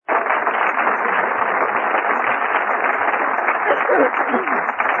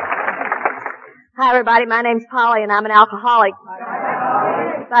Hi, everybody. My name's Polly, and I'm an alcoholic.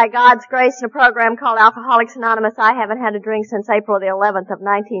 By God's grace, in a program called Alcoholics Anonymous, I haven't had a drink since April the 11th of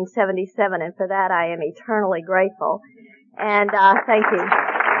 1977, and for that I am eternally grateful. And thank you.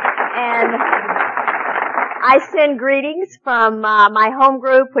 And I send greetings from my home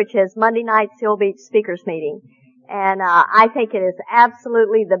group, which is Monday night Seal Beach Speakers Meeting. And I think it is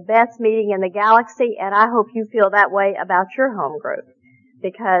absolutely the best meeting in the galaxy, and I hope you feel that way about your home group.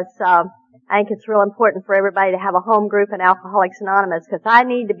 Because I think it's real important for everybody to have a home group in Alcoholics Anonymous, because I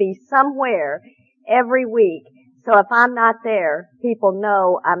need to be somewhere every week. So if I'm not there, people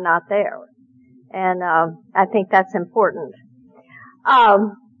know I'm not there. And I think that's important.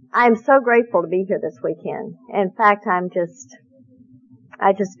 I'm so grateful to be here this weekend. In fact, I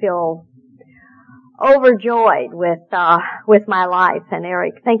just feel overjoyed with my life. And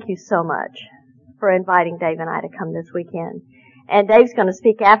Eric, thank you so much for inviting Dave and I to come this weekend. And Dave's going to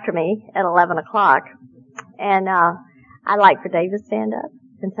speak after me at 11 o'clock. And I'd like for Dave to stand up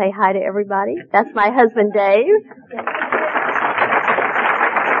and say hi to everybody. That's my husband, Dave.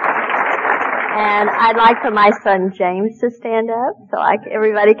 And I'd like for my son, James, to stand up so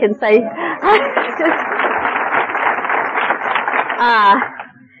everybody can say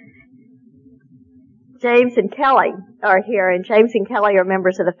James and Kelly are here, and James and Kelly are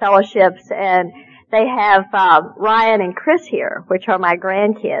members of the fellowships, and they have Ryan and Chris here, which are my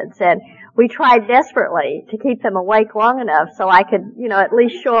grandkids, and we tried desperately to keep them awake long enough so I could, at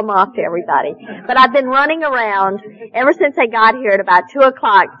least show them off to everybody. But I've been running around ever since they got here at about 2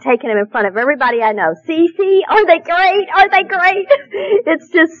 o'clock, taking them in front of everybody I know. See, are they great? Are they great? It's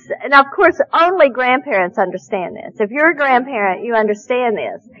just, and of course, only grandparents understand this. If you're a grandparent, you understand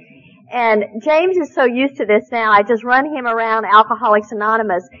this. And James is so used to this now, I just run him around Alcoholics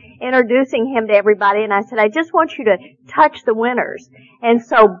Anonymous, introducing him to everybody, and I said, I just want you to touch the winners. And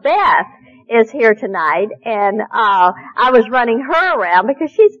so Beth is here tonight, and I was running her around because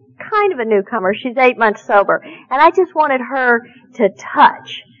she's kind of a newcomer. She's 8 months sober. And I just wanted her to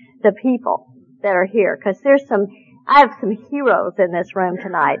touch the people that are here, because I have some heroes in this room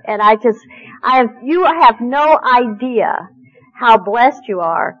tonight, and you have no idea how blessed you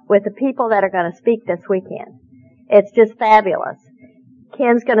are with the people that are going to speak this weekend. It's just fabulous.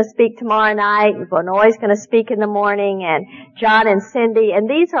 Ken's going to speak tomorrow night, and Bonoy's going to speak in the morning, and John and Cindy, and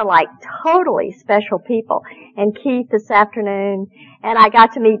these are like totally special people. And Keith this afternoon, and I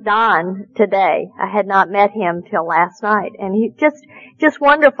got to meet Don today. I had not met him till last night, and he just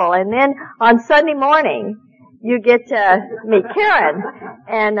wonderful. And then on Sunday morning, you get to meet Karen,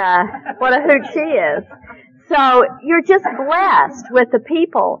 and what a hoot she is. So you're just blessed with the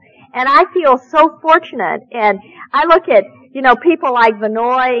people, and I feel so fortunate. And I look at, people like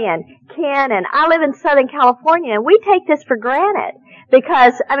Vinoy and Ken, and I live in Southern California, and we take this for granted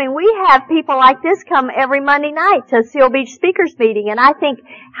because, we have people like this come every Monday night to Seal Beach Speakers Meeting, and I think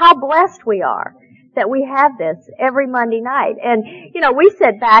how blessed we are that we have this every Monday night. And, we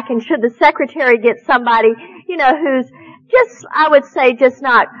sit back, and should the secretary get somebody, who's just, I would say, just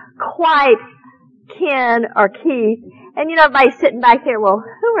not quite Ken or Keith, and everybody's sitting back there, well,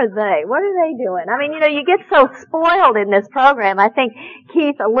 who are they? What are they doing? You get so spoiled in this program. I think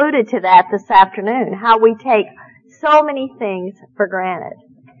Keith alluded to that this afternoon, how we take so many things for granted.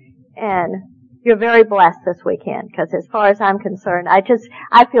 And you're very blessed this weekend, because as far as I'm concerned, I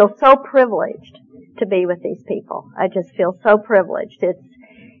feel so privileged to be with these people. I just feel so privileged.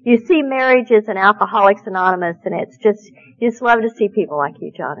 You see marriages in Alcoholics Anonymous, and you just love to see people like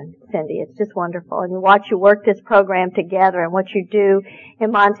you, John and Cindy. It's just wonderful. And you watch you work this program together, and what you do in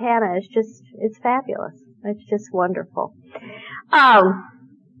Montana it's fabulous. It's just wonderful. At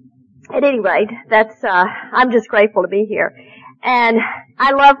any rate, I'm just grateful to be here. And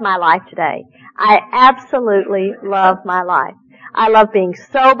I love my life today. I absolutely love my life. I love being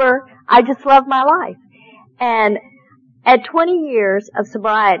sober. I just love my life. And at 20 years of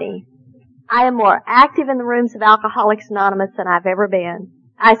sobriety, I am more active in the rooms of Alcoholics Anonymous than I've ever been.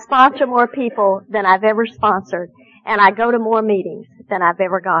 I sponsor more people than I've ever sponsored, and I go to more meetings than I've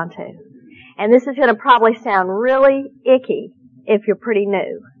ever gone to. And this is going to probably sound really icky if you're pretty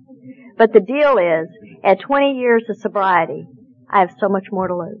new. But the deal is, at 20 years of sobriety, I have so much more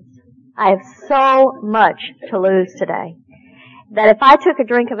to lose. I have so much to lose today that if I took a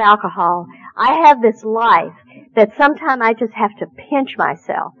drink of alcohol, I have this life that sometimes I just have to pinch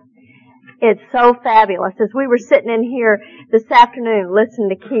myself. It's so fabulous. As we were sitting in here this afternoon listening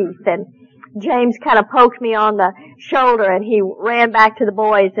to Keith, and James kind of poked me on the shoulder, and he ran back to the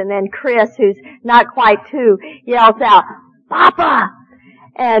boys, and then Chris, who's not quite 2, yells out, "Papa!"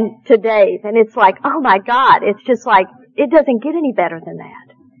 and to Dave. And it's like, oh my God, it's just like it doesn't get any better than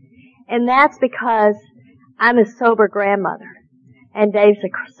that. And that's because I'm a sober grandmother and Dave's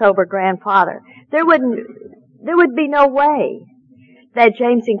a sober grandfather. There would be no way that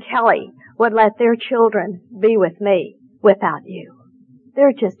James and Kelly would let their children be with me without you.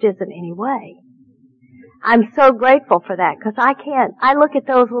 There just isn't any way. I'm so grateful for that because I look at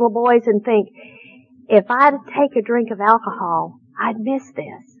those little boys and think, if I'd take a drink of alcohol, I'd miss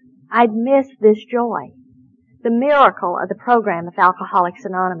this. I'd miss this joy. The miracle of the program of Alcoholics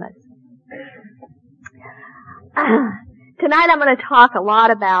Anonymous. Tonight I'm going to talk a lot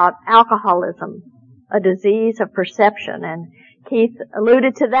about alcoholism, a disease of perception, and Keith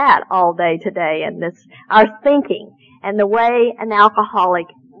alluded to that all day today, and our thinking and the way an alcoholic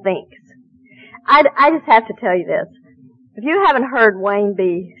thinks. I just have to tell you this. If you haven't heard Wayne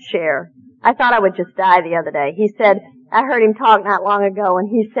B. share, I thought I would just die the other day. He said, I heard him talk not long ago, and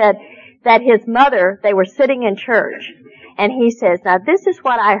he said that his mother, they were sitting in church, and he says, now this is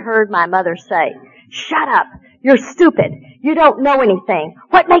what I heard my mother say. Shut up. You're stupid. You don't know anything.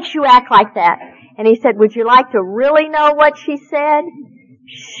 What makes you act like that? And he said, would you like to really know what she said?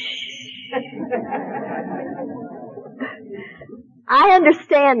 Shh. I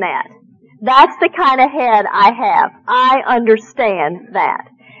understand that. That's the kind of head I have. I understand that.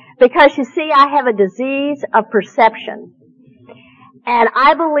 Because you see, I have a disease of perception. And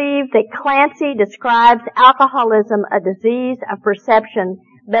I believe that Clancy describes alcoholism, a disease of perception,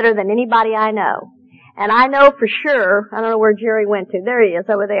 better than anybody I know. And I know for sure, I don't know where Jerry went to. There he is,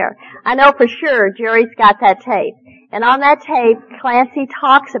 over there. I know for sure Jerry's got that tape. And on that tape, Clancy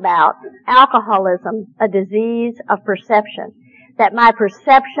talks about alcoholism, a disease of perception. That my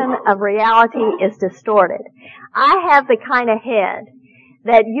perception of reality is distorted. I have the kind of head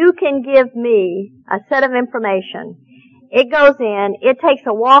that you can give me a set of information. It goes in, it takes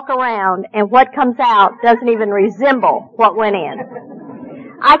a walk around, and what comes out doesn't even resemble what went in.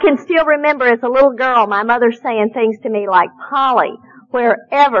 I can still remember as a little girl my mother saying things to me like, Polly,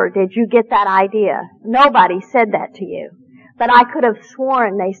 wherever did you get that idea? Nobody said that to you. But I could have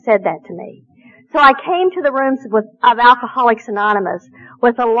sworn they said that to me. So I came to the rooms of Alcoholics Anonymous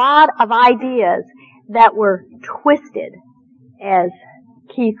with a lot of ideas that were twisted, as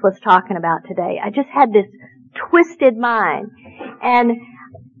Keith was talking about today. I just had this twisted mind. And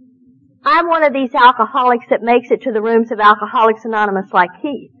I'm one of these alcoholics that makes it to the rooms of Alcoholics Anonymous like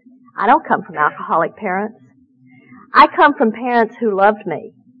Keith. I don't come from alcoholic parents. I come from parents who loved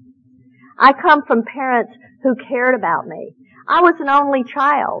me. I come from parents who cared about me. I was an only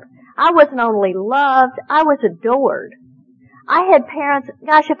child. I wasn't only loved, I was adored. I had parents,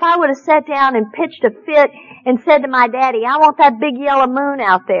 gosh, if I would have sat down and pitched a fit and said to my daddy, I want that big yellow moon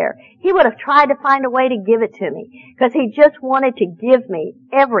out there, he would have tried to find a way to give it to me because he just wanted to give me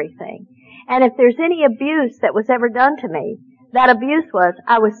everything. And if there's any abuse that was ever done to me, that abuse was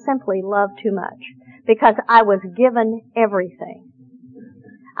I was simply loved too much because I was given everything.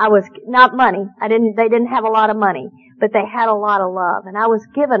 I was, not money, they didn't have a lot of money, but they had a lot of love, and I was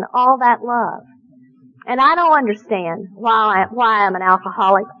given all that love. And I don't understand why I'm an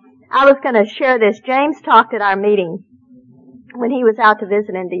alcoholic. I was going to share this. James talked at our meeting when he was out to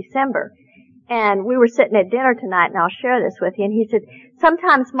visit in December, and we were sitting at dinner tonight, and I'll share this with you, and he said,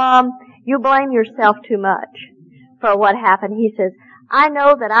 sometimes, Mom, you blame yourself too much for what happened. He says, I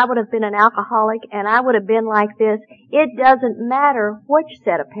know that I would have been an alcoholic, and I would have been like this. It doesn't matter which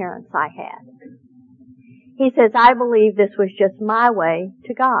set of parents I had. He says, I believe this was just my way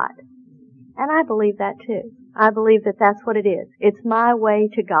to God. And I believe that too. I believe that that's what it is. It's my way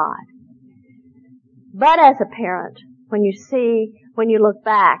to God. But as a parent, when you look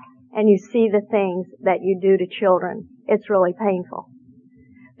back and you see the things that you do to children, it's really painful.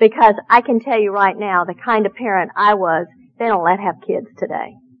 Because I can tell you right now, the kind of parent I was, they don't have kids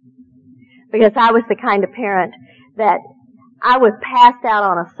today. Because I was the kind of parent that I was passed out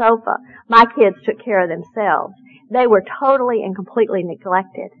on a sofa. My kids took care of themselves. They were totally and completely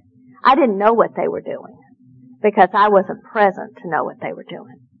neglected. I didn't know what they were doing because I wasn't present to know what they were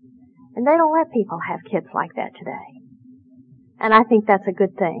doing. And they don't let people have kids like that today. And I think that's a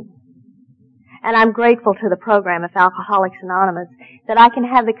good thing. And I'm grateful to the program of Alcoholics Anonymous that I can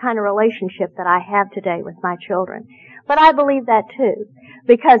have the kind of relationship that I have today with my children. But I believe that too,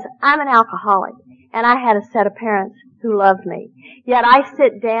 because I'm an alcoholic and I had a set of parents who loved me. Yet I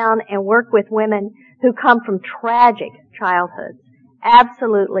sit down and work with women who come from tragic childhoods,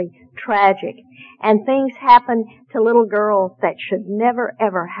 absolutely tragic. And things happen to little girls that should never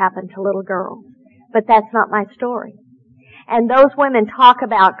ever happen to little girls. But that's not my story. And those women talk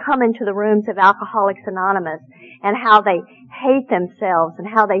about coming to the rooms of Alcoholics Anonymous and how they hate themselves and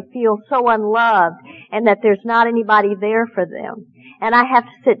how they feel so unloved and that there's not anybody there for them. And I have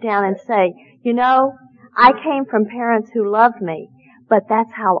to sit down and say, you know, I came from parents who loved me, but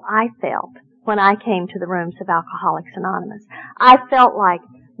that's how I felt when I came to the rooms of Alcoholics Anonymous. I felt like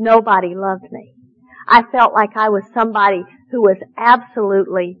nobody loved me. I felt like I was somebody who was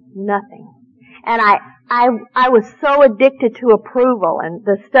absolutely nothing. And I was so addicted to approval and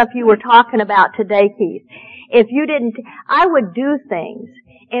the stuff you were talking about today, Keith. I would do things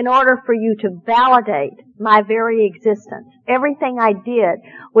in order for you to validate my very existence. Everything I did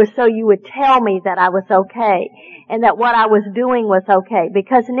was so you would tell me that I was okay and that what I was doing was okay.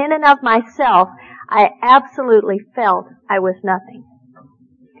 Because in and of myself, I absolutely felt I was nothing.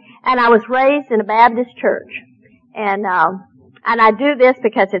 And I was raised in a Baptist church. And I do this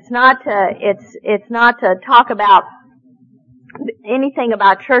because it's not to talk about anything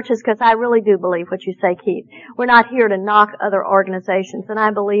about churches, because I really do believe what you say, Keith. We're not here to knock other organizations, and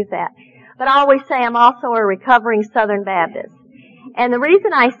I believe that. But I always say I'm also a recovering Southern Baptist. And the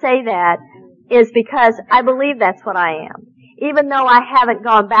reason I say that is because I believe that's what I am. Even though I haven't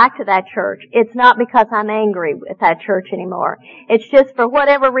gone back to that church, it's not because I'm angry with that church anymore. It's just for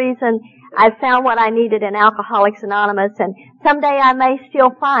whatever reason, I've found what I needed in Alcoholics Anonymous, and someday I may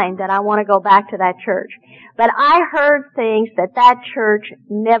still find that I want to go back to that church. But I heard things that church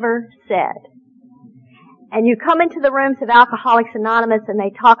never said. And you come into the rooms of Alcoholics Anonymous and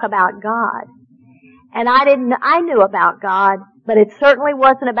they talk about God. And I knew about God, but it certainly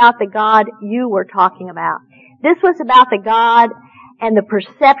wasn't about the God you were talking about. This was about the God and the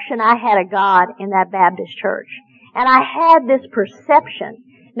perception I had of God in that Baptist church. And I had this perception.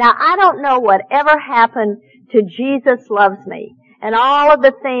 Now, I don't know whatever happened to Jesus Loves Me and all of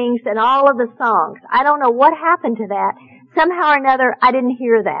the things and all of the songs. I don't know what happened to that. Somehow or another, I didn't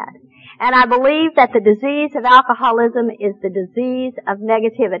hear that. And I believe that the disease of alcoholism is the disease of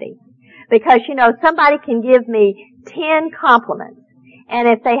negativity. Because, you know, somebody can give me 10 compliments, and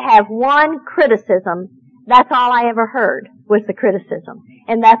if they have one criticism, that's all I ever heard was the criticism.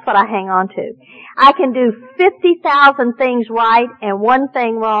 And that's what I hang on to. I can do 50,000 things right and one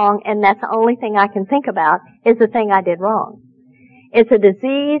thing wrong, and that's the only thing I can think about is the thing I did wrong. It's a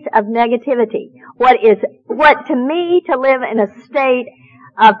disease of negativity. What to me, to live in a state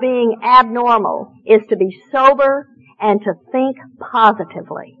of being abnormal is to be sober and to think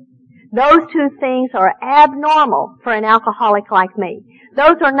positively. Those two things are abnormal for an alcoholic like me.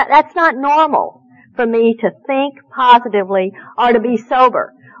 That's not normal for me to think positively or to be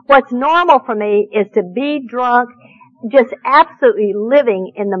sober. What's normal for me is to be drunk, just absolutely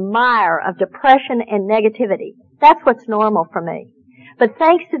living in the mire of depression and negativity. That's what's normal for me. But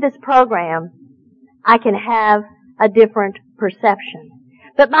thanks to this program, I can have a different perception.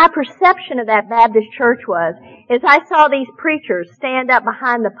 But my perception of that Baptist church is I saw these preachers stand up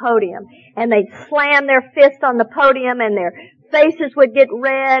behind the podium and they'd slam their fist on the podium and their faces would get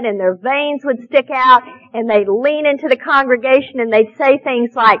red and their veins would stick out and they'd lean into the congregation and they'd say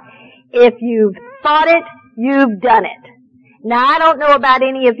things like, if you've thought it, you've done it. Now, I don't know about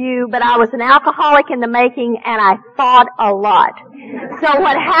any of you, but I was an alcoholic in the making and I thought a lot. So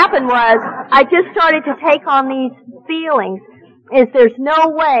what happened was I just started to take on these feelings is there's no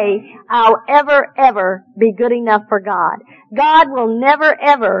way I'll ever be good enough for God. God will never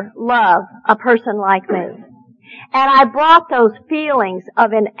ever love a person like me. And I brought those feelings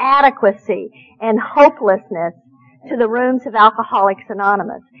of inadequacy and hopelessness to the rooms of Alcoholics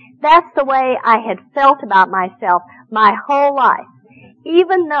Anonymous. That's the way I had felt about myself my whole life,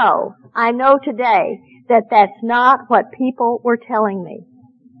 even though I know today that that's not what people were telling me.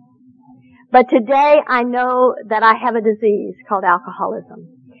 But today I know that I have a disease called alcoholism.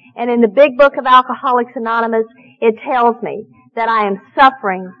 And in the big book of Alcoholics Anonymous, it tells me that I am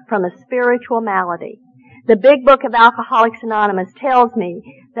suffering from a spiritual malady. The big book of Alcoholics Anonymous tells me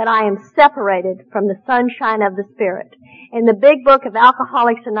that I am separated from the sunshine of the Spirit. And the big book of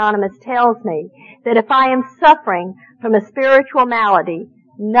Alcoholics Anonymous tells me that if I am suffering from a spiritual malady,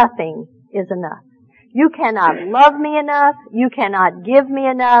 nothing is enough. You cannot love me enough. You cannot give me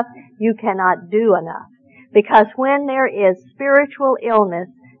enough. You cannot do enough. Because when there is spiritual illness,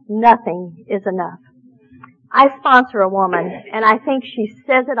 nothing is enough. I sponsor a woman, and I think she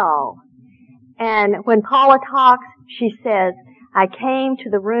says it all. And when Paula talks, she says, I came to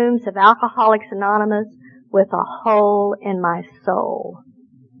the rooms of Alcoholics Anonymous with a hole in my soul.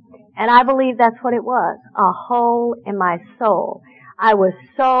 And I believe that's what it was, a hole in my soul. I was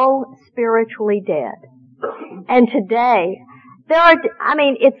so spiritually dead. And today,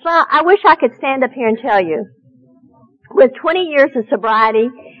 I wish I could stand up here and tell you, with 20 years of sobriety,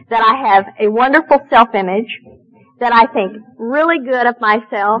 that I have a wonderful self-image, that I think really good of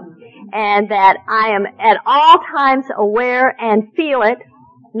myself, and that I am at all times aware and feel it,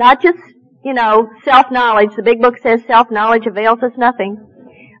 not just, self-knowledge. The big book says self-knowledge avails us nothing,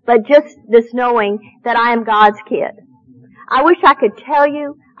 but just this knowing that I am God's kid. I wish I could tell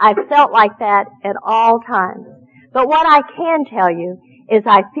you I felt like that at all times. But what I can tell you is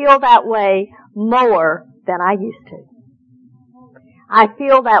I feel that way more than I used to. I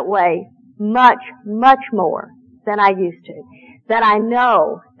feel that way much, much more than I used to. That I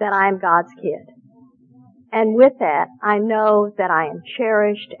know that I am God's kid. And with that, I know that I am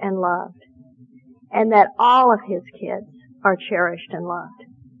cherished and loved. And that all of His kids are cherished and loved.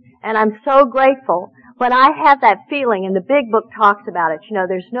 And I'm so grateful when I have that feeling, and the big book talks about it.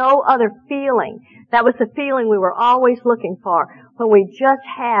 There's no other feeling. That was the feeling we were always looking for, when we just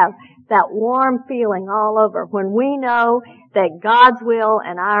have that warm feeling all over, when we know that God's will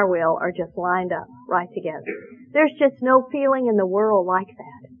and our will are just lined up right together. There's just no feeling in the world like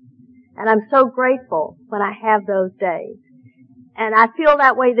that. And I'm so grateful when I have those days. And I feel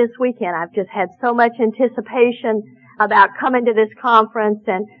that way this weekend. I've just had so much anticipation about coming to this conference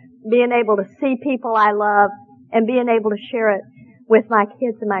and being able to see people I love and being able to share it with my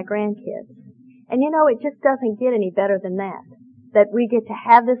kids and my grandkids. And it just doesn't get any better than that. That we get to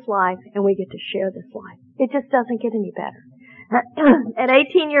have this life and we get to share this life. It just doesn't get any better. At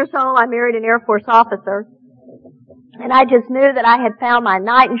 18 years old, I married an Air Force officer. And I just knew that I had found my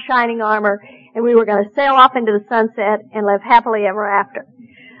knight in shining armor, and we were going to sail off into the sunset and live happily ever after.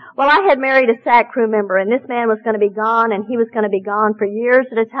 Well, I had married a SAC crew member, and this man was going to be gone, and he was going to be gone for years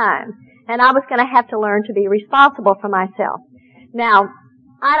at a time. And I was going to have to learn to be responsible for myself. Now,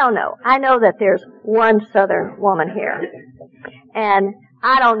 I don't know. I know that there's one Southern woman here. And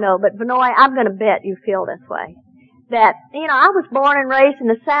I don't know, but Vinoy, I'm going to bet you feel this way. That, I was born and raised in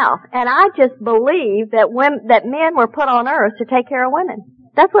the South, and I just believe that men were put on earth to take care of women.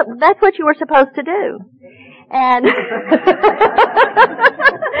 That's what you were supposed to do. And she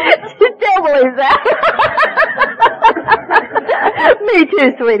still believes that. Me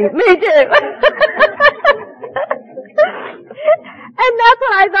too, sweetie. Me too. And that's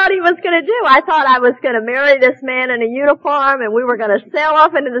what I thought he was going to do. I thought I was going to marry this man in a uniform, and we were going to sail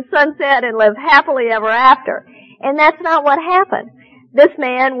off into the sunset and live happily ever after. And that's not what happened. This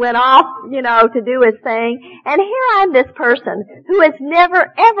man went off, to do his thing, and here I'm this person who has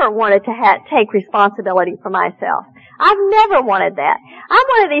never ever wanted to take responsibility for myself. I've never wanted that. I'm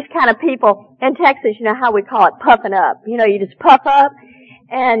one of these kind of people in Texas, how we call it puffing up. You just puff up,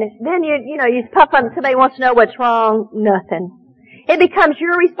 and then you puff up and somebody wants to know what's wrong. Nothing. It becomes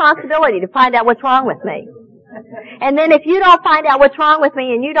your responsibility to find out what's wrong with me. And then if you don't find out what's wrong with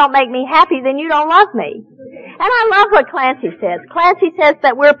me and you don't make me happy, then you don't love me. And I love what Clancy says. Clancy says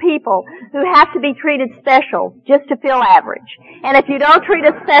that we're people who have to be treated special just to feel average. And if you don't treat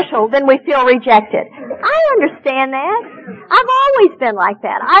us special, then we feel rejected. I understand that. I've always been like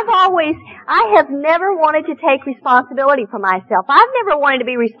that. I have never wanted to take responsibility for myself. I've never wanted to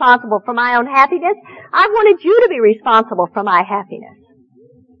be responsible for my own happiness. I've wanted you to be responsible for my happiness.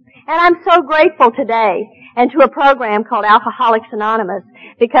 And I'm so grateful today and to a program called Alcoholics Anonymous,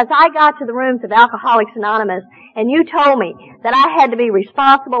 because I got to the rooms of Alcoholics Anonymous and you told me that I had to be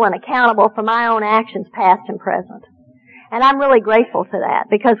responsible and accountable for my own actions, past and present. And I'm really grateful for that,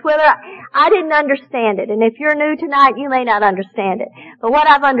 because whether I didn't understand it, and if you're new tonight, you may not understand it, but what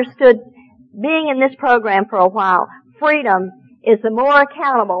I've understood being in this program for a while, freedom is the more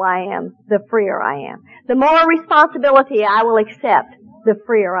accountable I am, the freer I am. The more responsibility I will accept, the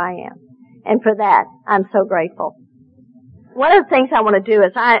freer I am. And for that, I'm so grateful. One of the things I want to do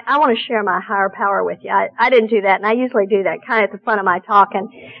is I want to share my higher power with you. I didn't do that, and I usually do that kind of at the front of my talk, and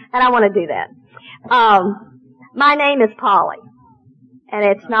I want to do that. My name is Polly, and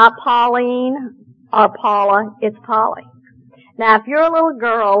it's not Pauline or Paula, it's Polly. Now, if you're a little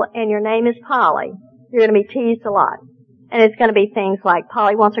girl and your name is Polly, you're going to be teased a lot. And it's going to be things like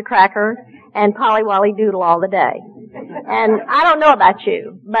Polly wants a cracker and Polly Wally Doodle all the day. And I don't know about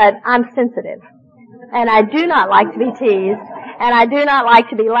you, but I'm sensitive. And I do not like to be teased, and I do not like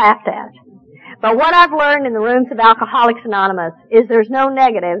to be laughed at. But what I've learned in the rooms of Alcoholics Anonymous is there's no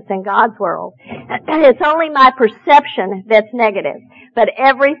negatives in God's world. It's only my perception that's negative, but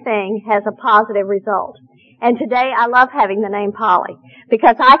everything has a positive result. And today I love having the name Polly,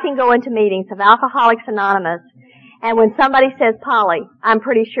 because I can go into meetings of Alcoholics Anonymous, and when somebody says Polly, I'm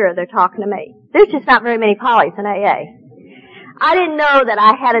pretty sure they're talking to me. There's just not very many Pollys in AA. I didn't know that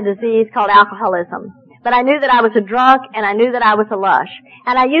I had a disease called alcoholism, but I knew that I was a drunk and I knew that I was a lush.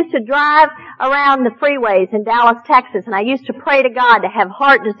 And I used to drive around the freeways in Dallas, Texas, and I used to pray to God to have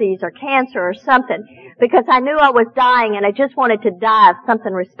heart disease or cancer or something, because I knew I was dying and I just wanted to die of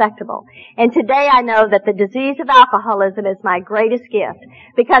something respectable. And today I know that the disease of alcoholism is my greatest gift,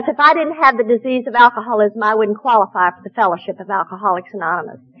 because if I didn't have the disease of alcoholism, I wouldn't qualify for the Fellowship of Alcoholics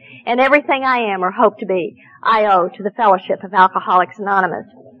Anonymous. And everything I am or hope to be, I owe to the Fellowship of Alcoholics Anonymous.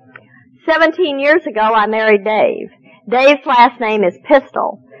 17 years ago, I married Dave. Dave's last name is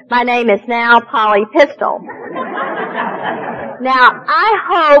Pistol. My name is now Polly Pistol. Now, I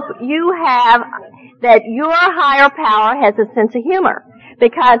hope you have that your higher power has a sense of humor,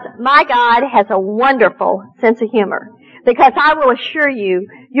 because my God has a wonderful sense of humor. Because I will assure you,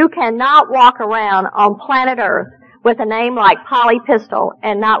 you cannot walk around on planet Earth with a name like Polly Pistol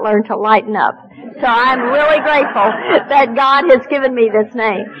and not learn to lighten up. So I'm really grateful that God has given me this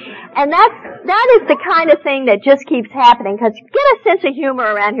name. And that is the kind of thing that just keeps happening, because get a sense of humor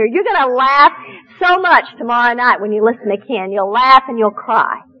around here. You're going to laugh so much tomorrow night when you listen to Ken. You'll laugh and you'll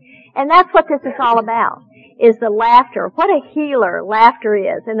cry. And that's what this is all about, is the laughter. What a healer laughter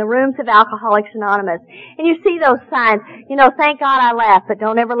is in the rooms of Alcoholics Anonymous. And you see those signs, thank God I laughed, but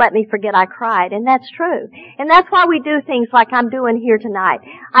don't ever let me forget I cried. And that's true. And that's why we do things like I'm doing here tonight.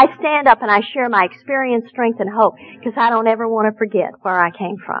 I stand up and I share my experience, strength, and hope, because I don't ever want to forget where I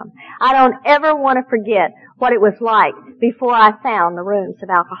came from. I don't ever want to forget what it was like before I found the rooms of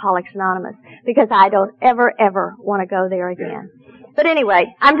Alcoholics Anonymous, because I don't ever want to go there again. But anyway,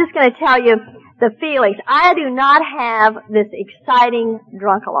 I'm just going to tell you the feelings. I do not have this exciting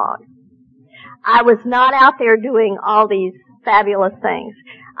drunkalogue. I was not out there doing all these fabulous things.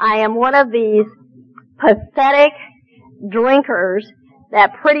 I am one of these pathetic drinkers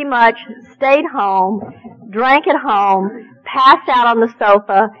that pretty much stayed home, drank at home, passed out on the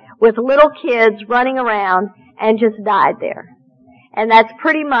sofa with little kids running around, and just died there. And that's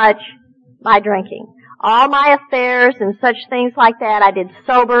pretty much my drinking. All my affairs and such things like that I did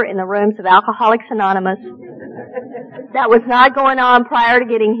sober in the rooms of Alcoholics Anonymous. That was not going on prior to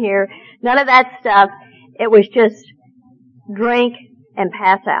getting here. None of that stuff. It was just drink and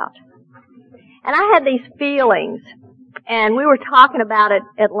pass out. And I had these feelings, and we were talking about it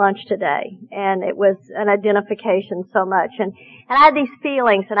at lunch today, and it was an identification so much. And I had these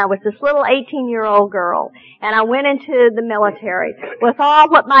feelings, and I was this little 18-year-old girl, and I went into the military with all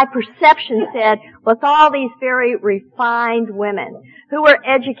what my perception said, with all these very refined women who were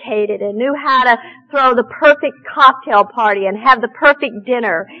educated and knew how to throw the perfect cocktail party and have the perfect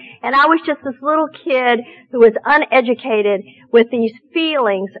dinner. And I was just this little kid who was uneducated with these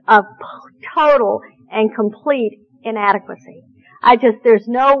feelings of total and complete inadequacy. There's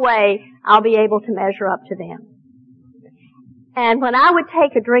no way I'll be able to measure up to them. And when I would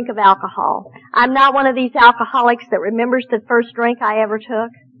take a drink of alcohol, I'm not one of these alcoholics that remembers the first drink I ever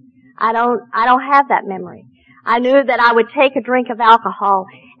took. I don't have that memory. I knew that I would take a drink of alcohol,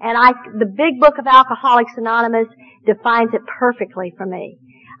 and the big book of Alcoholics Anonymous defines it perfectly for me.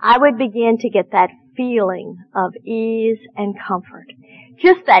 I would begin to get that feeling of ease and comfort.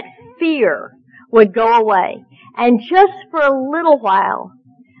 Just that fear would go away. And just for a little while,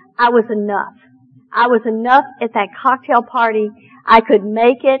 I was enough. I was enough at that cocktail party. I could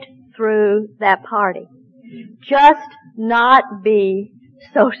make it through that party. Just not be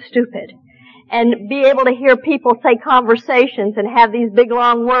so stupid. And be able to hear people say conversations and have these big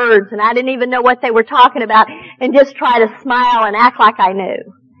long words, and I didn't even know what they were talking about, and just try to smile and act like I knew.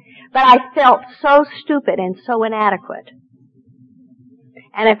 But I felt so stupid and so inadequate.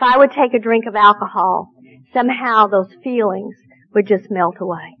 And if I would take a drink of alcohol, somehow those feelings would just melt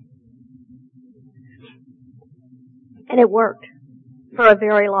away. And it worked for a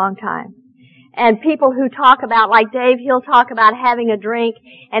very long time. And people who talk about, like Dave, he'll talk about having a drink,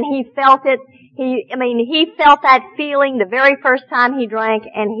 and he felt it. He felt that feeling the very first time he drank,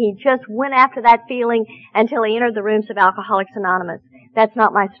 and he just went after that feeling until he entered the rooms of Alcoholics Anonymous. That's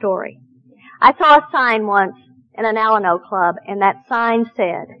not my story. I saw a sign once in an Alano club, and that sign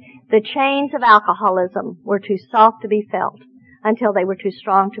said, "The chains of alcoholism were too soft to be felt until they were too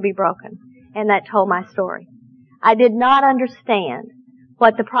strong to be broken." And that told my story. I did not understand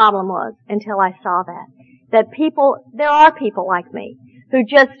what the problem was until I saw that. There are people like me who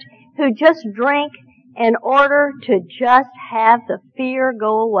just drink in order to just have the fear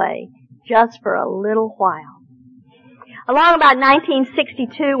go away just for a little while. Along about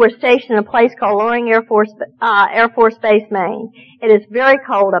 1962, we're stationed in a place called Loring Air Force Base, Maine. It is very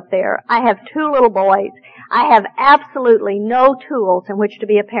cold up there. I have 2 little boys. I have absolutely no tools in which to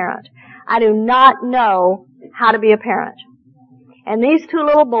be a parent. I do not know how to be a parent. And these 2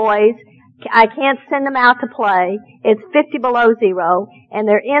 little boys, I can't send them out to play. It's 50 below zero, and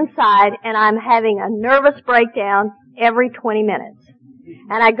they're inside, and I'm having a nervous breakdown every 20 minutes.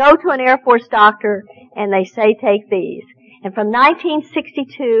 And I go to an Air Force doctor, and they say take these. And from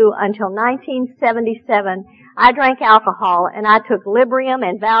 1962 until 1977, I drank alcohol, and I took Librium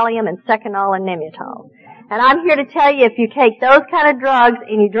and Valium and Seconal and Nembutal. And I'm here to tell you, if you take those kind of drugs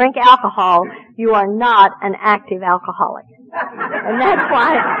and you drink alcohol, you are not an active alcoholic. And that's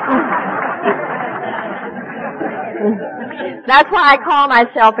why I call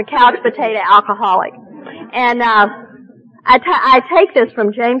myself a couch potato alcoholic. And I take this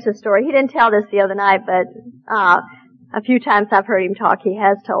from James's story. He didn't tell this the other night, but a few times I've heard him talk. He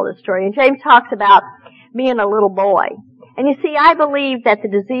has told this story. And James talks about being a little boy. And you see, I believe that the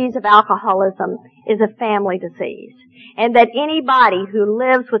disease of alcoholism is a family disease, and that anybody who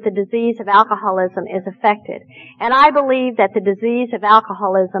lives with the disease of alcoholism is affected. And I believe that the disease of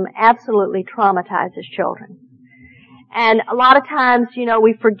alcoholism absolutely traumatizes children. And a lot of times,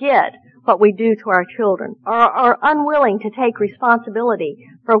 we forget what we do to our children, or are unwilling to take responsibility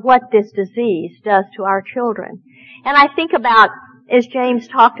for what this disease does to our children. And I think about, as James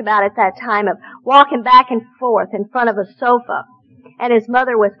talked about at that time, of walking back and forth in front of a sofa, and his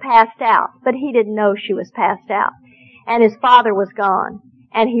mother was passed out, but he didn't know she was passed out. And his father was gone,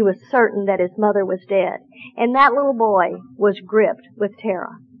 and he was certain that his mother was dead. And that little boy was gripped with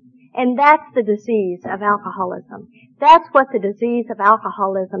terror. And that's the disease of alcoholism. That's what the disease of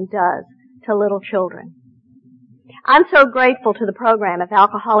alcoholism does to little children. I'm so grateful to the program of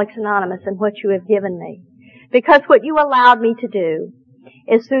Alcoholics Anonymous and what you have given me. Because what you allowed me to do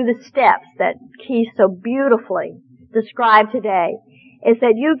is through the steps that Keith so beautifully described today, is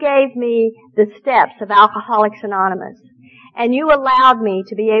that you gave me the steps of Alcoholics Anonymous, and you allowed me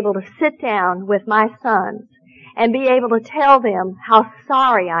to be able to sit down with my sons and be able to tell them how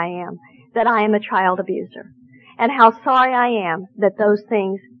sorry I am that I am a child abuser, and how sorry I am that those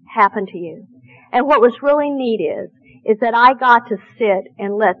things happened to you. And what was really neat is that I got to sit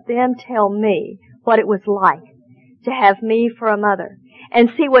and let them tell me what it was like to have me for a mother. And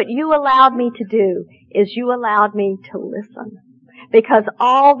see, what you allowed me to do is you allowed me to listen. Because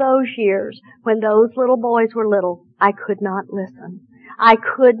all those years, when those little boys were little, I could not listen. I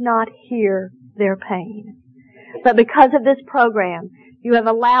could not hear their pain. But because of this program, you have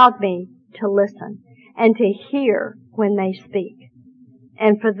allowed me to listen and to hear when they speak.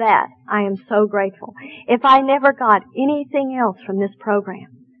 And for that, I am so grateful. If I never got anything else from this program,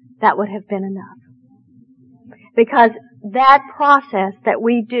 that would have been enough. Because that process that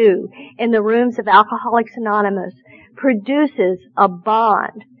we do in the rooms of Alcoholics Anonymous produces a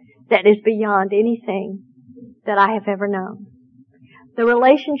bond that is beyond anything that I have ever known. The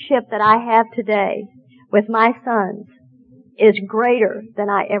relationship that I have today with my sons is greater than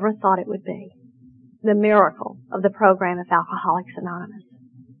I ever thought it would be. The miracle of the program of Alcoholics Anonymous.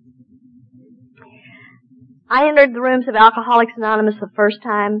 I entered the rooms of Alcoholics Anonymous the first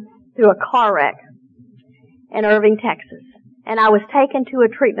time through a car wreck in Irving, Texas. And I was taken to a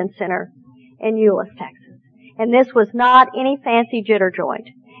treatment center in Euless, Texas. And this was not any fancy jitter joint.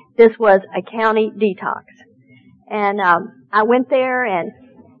 This was a county detox. And I went there, and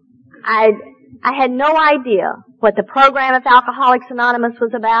I had no idea what the program of Alcoholics Anonymous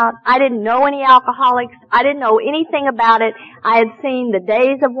was about. I didn't know any alcoholics. I didn't know anything about it. I had seen the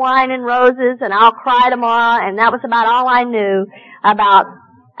Days of Wine and Roses and I'll Cry Tomorrow, and that was about all I knew about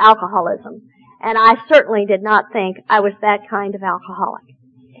alcoholism. And I certainly did not think I was that kind of alcoholic.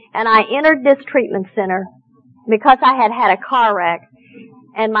 And I entered this treatment center because I had had a car wreck,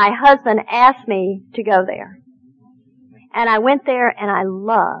 and my husband asked me to go there. And I went there, and I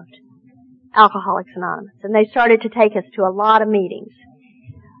loved Alcoholics Anonymous. And they started to take us to a lot of meetings.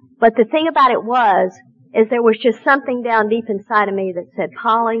 But the thing about it is there was just something down deep inside of me that said,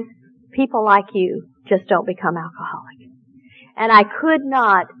 Polly, people like you just don't become alcoholic. And I could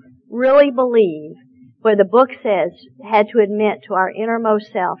not really believe where the book says, had to admit to our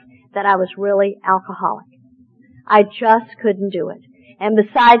innermost self that I was really alcoholic. I just couldn't do it. And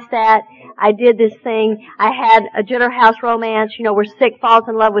besides that, I did this thing. I had a Jitter House romance, where sick falls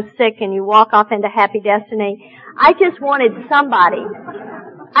in love with sick and you walk off into happy destiny. I just wanted somebody.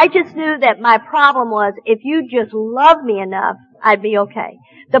 I just knew that my problem was, if you just loved me enough, I'd be okay.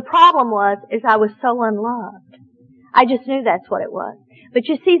 The problem is I was so unloved. I just knew that's what it was. But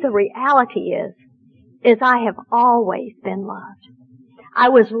you see, the reality is I have always been loved. I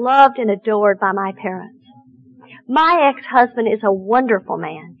was loved and adored by my parents. My ex-husband is a wonderful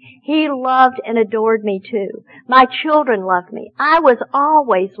man. He loved and adored me too. My children loved me. I was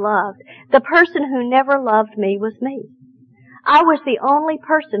always loved. The person who never loved me was me. I was the only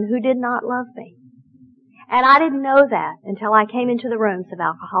person who did not love me. And I didn't know that until I came into the rooms of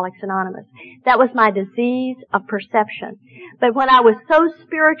Alcoholics Anonymous. That was my disease of perception. But when I was so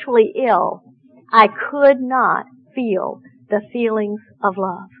spiritually ill, I could not feel the feelings of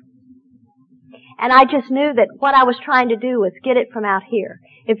love. And I just knew that what I was trying to do was get it from out here.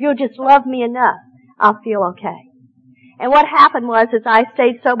 If you'll just love me enough, I'll feel okay. And what happened was I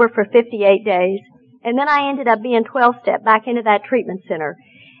stayed sober for 58 days, and then I ended up being 12-step back into that treatment center.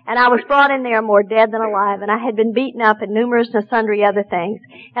 And I was brought in there more dead than alive, and I had been beaten up and numerous and sundry other things.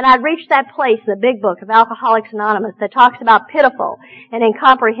 And I'd reached that place in the big book of Alcoholics Anonymous that talks about pitiful and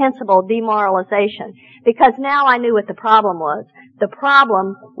incomprehensible demoralization, because now I knew what the problem was. The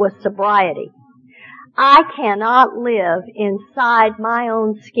problem was sobriety. I cannot live inside my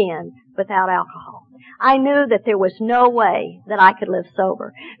own skin without alcohol. I knew that there was no way that I could live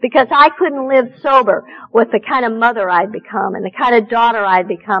sober, because I couldn't live sober with the kind of mother I'd become and the kind of daughter I'd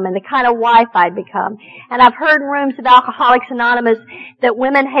become and the kind of wife I'd become. And I've heard in rooms of Alcoholics Anonymous that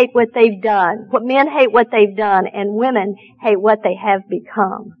women hate what they've done, men hate what they've done, and women hate what they have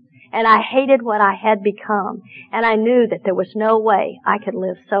become. And I hated what I had become, and I knew that there was no way I could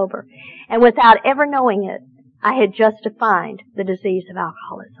live sober. And without ever knowing it, I had just defined the disease of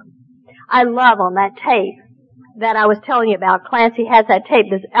alcoholism. I love on that tape that I was telling you about. Clancy has that tape,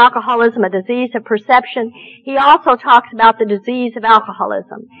 this Alcoholism, a Disease of Perception. He also talks about the disease of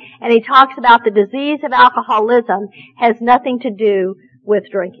alcoholism. And he talks about the disease of alcoholism has nothing to do with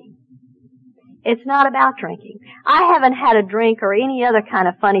drinking. It's not about drinking. I haven't had a drink or any other kind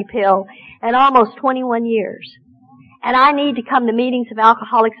of funny pill in almost 21 years. And I need to come to meetings of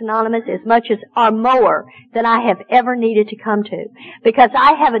Alcoholics Anonymous as much as or more than I have ever needed to come to. Because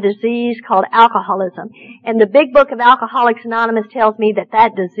I have a disease called alcoholism. And the big book of Alcoholics Anonymous tells me that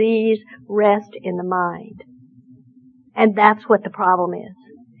that disease rests in the mind. And that's what the problem is.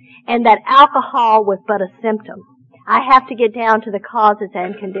 And that alcohol was but a symptom. I have to get down to the causes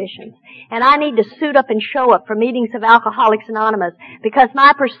and conditions. And I need to suit up and show up for meetings of Alcoholics Anonymous because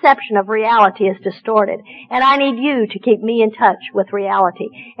my perception of reality is distorted. And I need you to keep me in touch with reality.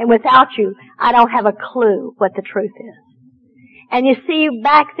 And without you, I don't have a clue what the truth is. And you see,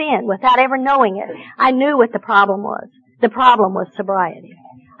 back then, without ever knowing it, I knew what the problem was. The problem was sobriety.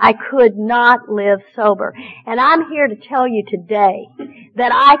 I could not live sober. And I'm here to tell you today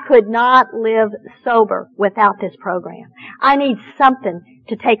that I could not live sober without this program. I need something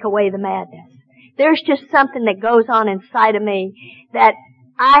to take away the madness. There's just something that goes on inside of me that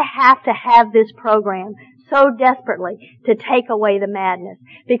I have to have this program so desperately to take away the madness.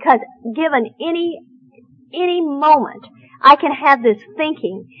 Because given any moment, I can have this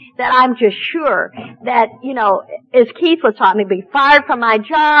thinking that I'm just sure that, as Keith was taught me, be fired from my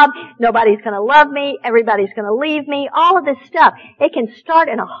job, nobody's going to love me, everybody's going to leave me, all of this stuff. It can start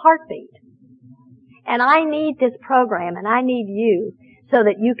in a heartbeat. And I need this program, and I need you so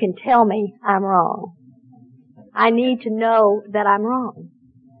that you can tell me I'm wrong. I need to know that I'm wrong.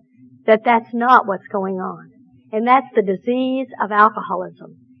 That that's not what's going on. And that's the disease of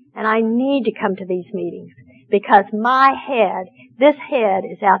alcoholism. And I need to come to these meetings. Because this head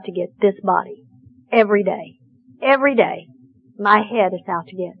is out to get this body. Every day. Every day, my head is out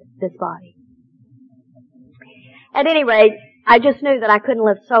to get this body. At any rate, I just knew that I couldn't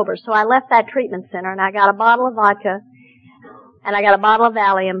live sober, so I left that treatment center and I got a bottle of vodka and I got a bottle of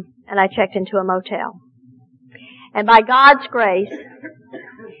Valium and I checked into a motel. And by God's grace,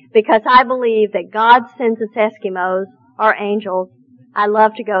 because I believe that God sends us Eskimos or angels, I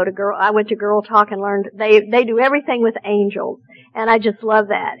love to go to I went to Girl Talk and learned, they do everything with angels. And I just love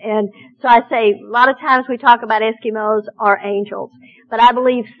that. And so I say, a lot of times we talk about Eskimos or angels. But I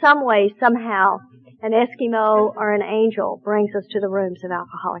believe some way, somehow, an Eskimo or an angel brings us to the rooms of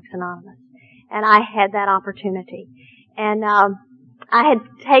Alcoholics Anonymous. And I had that opportunity. And, I had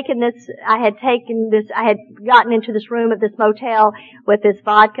gotten into this room of this motel with this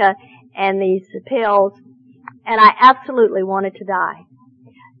vodka and these pills. And I absolutely wanted to die.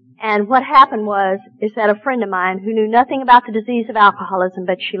 And what happened is that a friend of mine who knew nothing about the disease of alcoholism,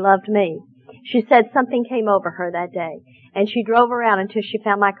 but she loved me, she said something came over her that day. And she drove around until she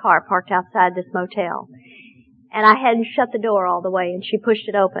found my car parked outside this motel. And I hadn't shut the door all the way, and she pushed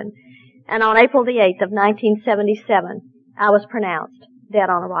it open. And on April the 8th of 1977, I was pronounced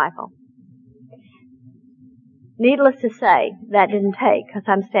dead on arrival. Needless to say, that didn't take, because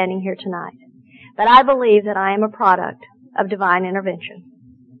I'm standing here tonight. But I believe that I am a product of divine intervention.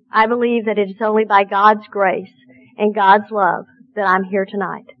 I believe that it is only by God's grace and God's love that I'm here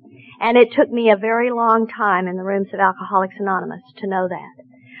tonight. And it took me a very long time in the rooms of Alcoholics Anonymous to know that.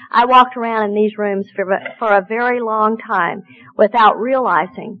 I walked around in these rooms for a very long time without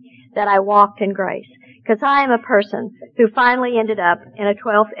realizing that I walked in grace. Because I am a person who finally ended up in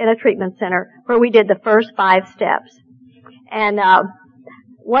a treatment center where we did the first 5 steps. And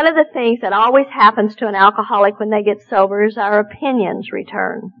one of the things that always happens to an alcoholic when they get sober is our opinions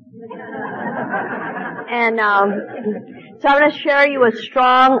return. And so I'm going to share you a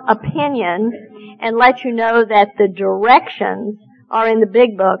strong opinion and let you know that the directions are in the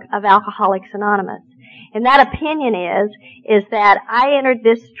big book of Alcoholics Anonymous. And that opinion is that I entered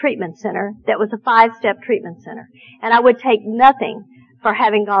this treatment center that was a 5-step treatment center. And I would take nothing for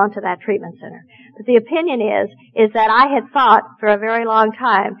having gone to that treatment center. But the opinion is that I had thought for a very long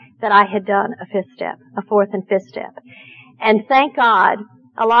time that I had done a 5th step, a 4th and 5th step. And thank God,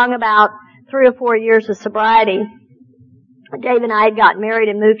 along about 3 or 4 years of sobriety, Dave and I had gotten married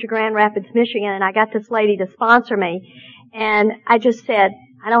and moved to Grand Rapids, Michigan, and I got this lady to sponsor me. And I just said,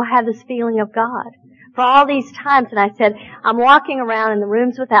 I don't have this feeling of God. For all these times, and I said, I'm walking around in the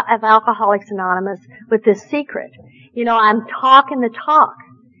rooms of Alcoholics Anonymous with this secret. You know, I'm talking the talk,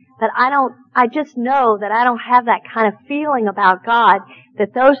 but I just know that I don't have that kind of feeling about God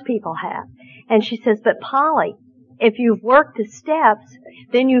that those people have. And she says, but Polly, if you've worked the steps,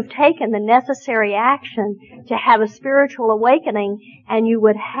 then you've taken the necessary action to have a spiritual awakening, and you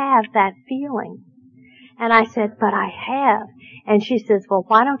would have that feeling. And I said, but I have. And she says, well,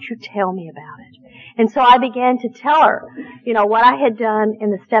 why don't you tell me about it? And so I began to tell her, you know, what I had done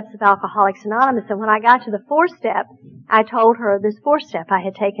in the steps of Alcoholics Anonymous. And when I got to the 4th step, I told her this 4th step I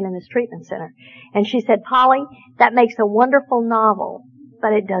had taken in this treatment center. And she said, Polly, that makes a wonderful novel,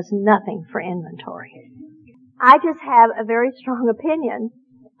 but it does nothing for inventory. I just have a very strong opinion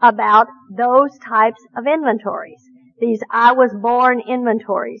about those types of inventories. These I was born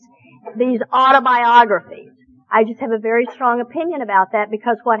inventories. These autobiographies. I just have a very strong opinion about that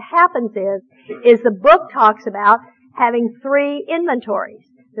because what happens is the book talks about having 3 inventories.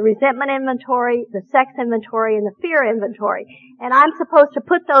 The resentment inventory, the sex inventory, and the fear inventory. And I'm supposed to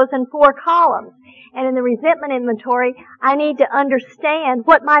put those in 4 columns. And in the resentment inventory, I need to understand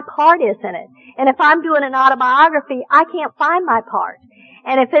what my part is in it. And if I'm doing an autobiography, I can't find my part.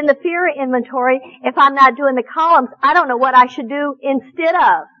 And if in the fear inventory, if I'm not doing the columns, I don't know what I should do instead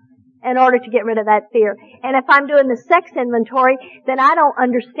of in order to get rid of that fear. And if I'm doing the sex inventory, then I don't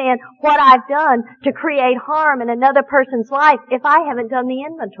understand what I've done to create harm in another person's life if I haven't done the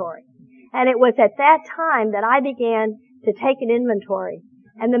inventory. And it was at that time that I began to take an inventory.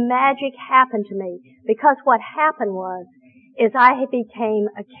 And the magic happened to me because what happened is I became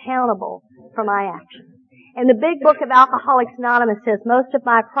accountable for my actions. And the big book of Alcoholics Anonymous says most of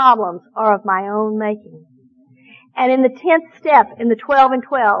my problems are of my own making. And in the 10th step, in the 12 and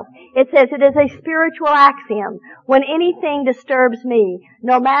 12, it says it is a spiritual axiom. When anything disturbs me,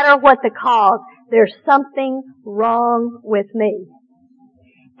 no matter what the cause, there's something wrong with me.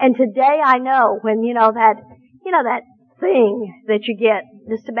 And today I know when, that thing that you get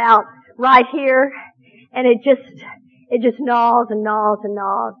just about right here, and it just gnaws and gnaws and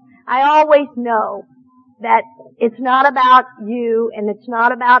gnaws. I always know that it's not about you and it's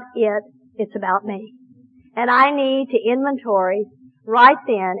not about it's about me. And I need to inventory right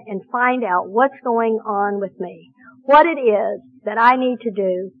then and find out what's going on with me. What it is that I need to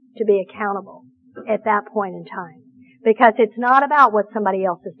do to be accountable at that point in time. Because it's not about what somebody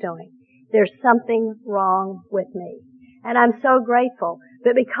else is doing. There's something wrong with me. And I'm so grateful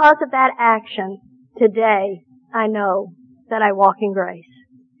that because of that action, today I know that I walk in grace.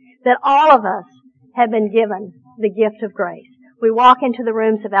 That all of us have been given the gift of grace. We walk into the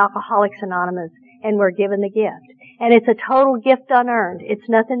rooms of Alcoholics Anonymous and we're given the gift. And it's a total gift unearned. It's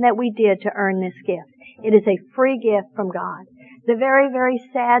nothing that we did to earn this gift. It is a free gift from God. The very, very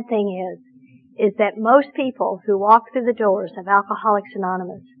sad thing is that most people who walk through the doors of Alcoholics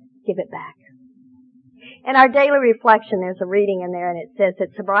Anonymous give it back. In our daily reflection, there's a reading in there and it says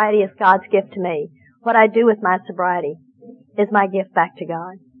that sobriety is God's gift to me. What I do with my sobriety is my gift back to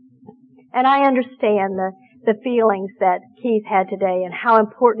God. And I understand the feelings that Keith had today and how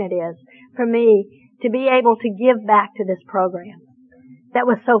important it is for me to be able to give back to this program that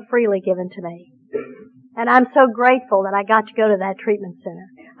was so freely given to me. And I'm so grateful that I got to go to that treatment center.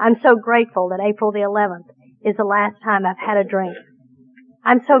 I'm so grateful that April the 11th is the last time I've had a drink.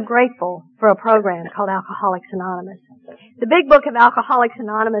 I'm so grateful for a program called Alcoholics Anonymous. The big book of Alcoholics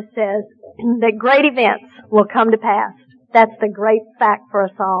Anonymous says that great events will come to pass. That's the great fact for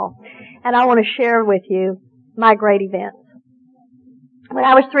us all. And I want to share with you my great events. When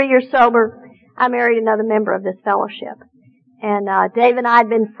I was 3 years sober, I married another member of this fellowship. And Dave and I had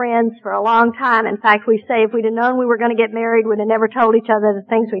been friends for a long time. In fact, we say if we'd have known we were going to get married, we'd have never told each other the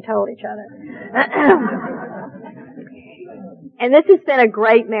things we told each other. And this has been a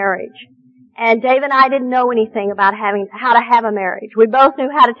great marriage. And Dave and I didn't know anything about how to have a marriage. We both knew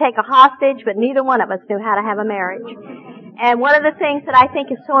how to take a hostage, but neither one of us knew how to have a marriage. And one of the things that I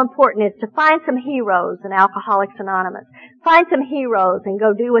think is so important is to find some heroes in Alcoholics Anonymous. Find some heroes and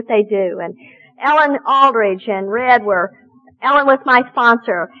go do what they do. And Ellen Aldridge and Red Ellen was my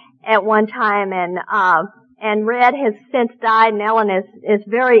sponsor at one time, and Red has since died, and Ellen is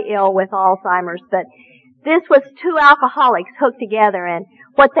very ill with Alzheimer's. But this was two alcoholics hooked together, and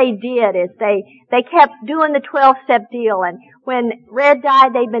what they did is they kept doing the 12-step deal. And when Red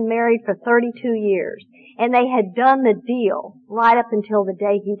died, they'd been married for 32 years, and they had done the deal right up until the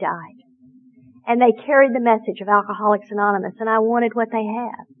day he died. And they carried the message of Alcoholics Anonymous, and I wanted what they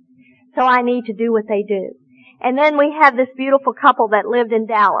had. So I need to do what they do. And then we have this beautiful couple that lived in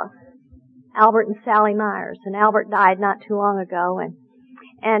Dallas, Albert and Sally Myers, and Albert died not too long ago.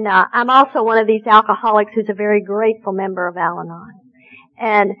 And I'm also one of these alcoholics who's a very grateful member of Al-Anon.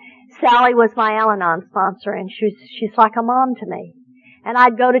 And Sally was my Al-Anon sponsor, and she's like a mom to me. And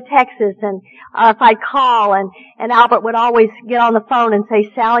I'd go to Texas, and if I'd call, and Albert would always get on the phone and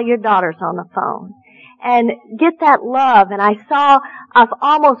say, "Sally, your daughter's on the phone." And get that love. And I saw of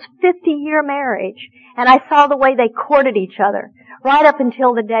almost 50-year marriage, and I saw the way they courted each other right up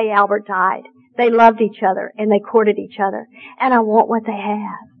until the day Albert died. They loved each other, and they courted each other. And I want what they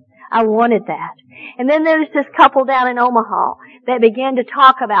have. I wanted that. And then there's this couple down in Omaha that began to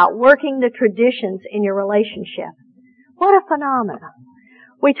talk about working the traditions in your relationship. What a phenomenon.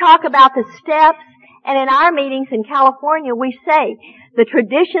 We talk about the steps, and in our meetings in California, we say the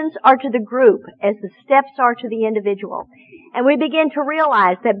traditions are to the group as the steps are to the individual. And we begin to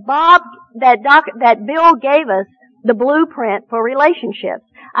realize that that Bill gave us the blueprint for relationships.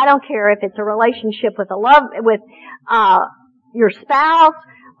 I don't care if it's a relationship with your spouse,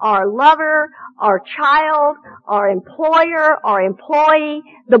 or lover, or child, or employer, or employee.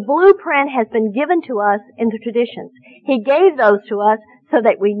 The blueprint has been given to us in the traditions. He gave those to us so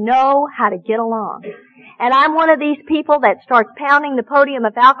that we know how to get along. And I'm one of these people that starts pounding the podium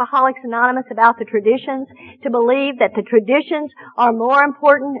of Alcoholics Anonymous about the traditions, to believe that the traditions are more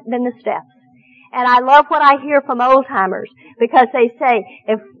important than the steps. And I love what I hear from old timers, because they say,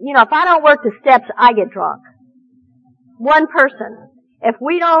 if I don't work the steps, I get drunk. One person. If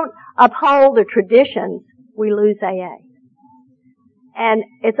we don't uphold the traditions, we lose AA. And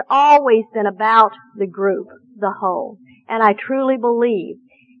it's always been about the group, the whole. And I truly believe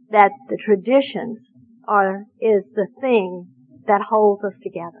that the traditions is the thing that holds us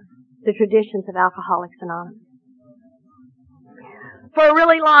together. The traditions of Alcoholics Anonymous. For a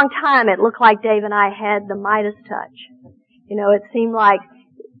really long time, it looked like Dave and I had the Midas touch. It seemed like,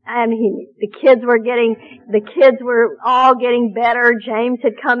 the kids were all getting better. James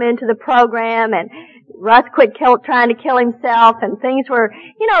had come into the program, and Russ quit trying to kill himself, and things were,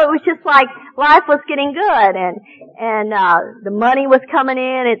 it was just like life was getting good, and the money was coming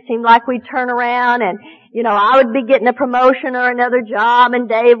in. It seemed like we'd turn around, and I would be getting a promotion or another job, and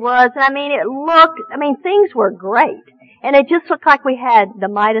Dave was. Things were great, and it just looked like we had the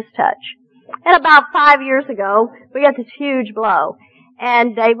Midas touch. And about 5 years ago, we got this huge blow,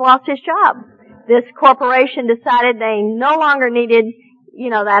 and Dave lost his job. This corporation decided they no longer needed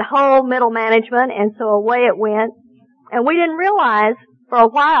that whole middle management, and so away it went. And we didn't realize for a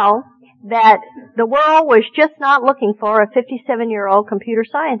while that the world was just not looking for a 57-year-old computer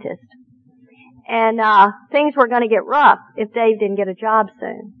scientist. And things were going to get rough if Dave didn't get a job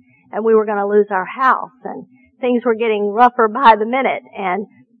soon. And we were going to lose our house, and things were getting rougher by the minute. And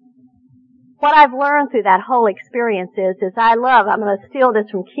what I've learned through that whole experience is I'm going to steal this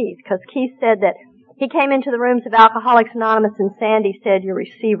from Keith, because Keith said that he came into the rooms of Alcoholics Anonymous, and Sandy said, "Your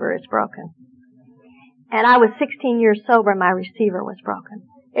receiver is broken." And I was 16 years sober, and my receiver was broken.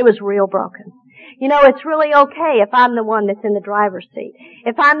 It was real broken. It's really okay if I'm the one that's in the driver's seat,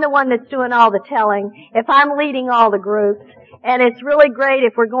 if I'm the one that's doing all the telling, if I'm leading all the groups, and it's really great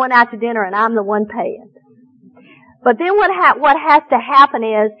if we're going out to dinner and I'm the one paying. But then what has to happen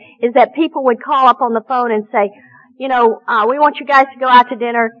is that people would call up on the phone and say, we want you guys to go out to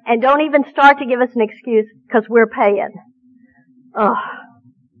dinner, and don't even start to give us an excuse, because we're paying. Ugh.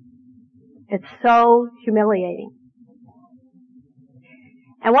 It's so humiliating.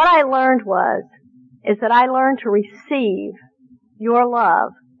 And what I learned is that I learned to receive your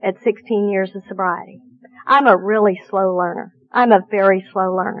love at 16 years of sobriety. I'm a really slow learner. I'm a very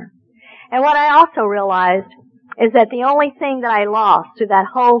slow learner. And what I also realized is that the only thing that I lost through that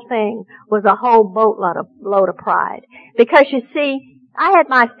whole thing was a whole boatload of pride. Because you see, I had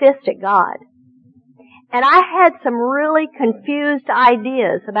my fist at God. And I had some really confused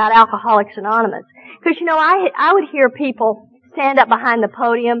ideas about Alcoholics Anonymous. Because, I would hear people stand up behind the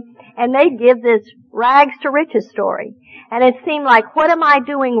podium, and they'd give this rags to riches story. And it seemed like, what am I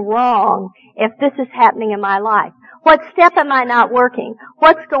doing wrong if this is happening in my life? What step am I not working?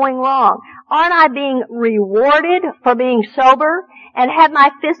 What's going wrong? Aren't I being rewarded for being sober? And have my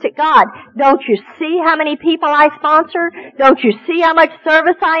fist at God. Don't you see how many people I sponsor? Don't you see how much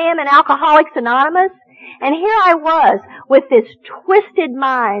service I am in Alcoholics Anonymous? And here I was with this twisted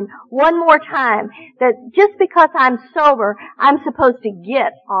mind one more time that just because I'm sober, I'm supposed to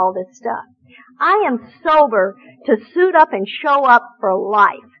get all this stuff. I am sober to suit up and show up for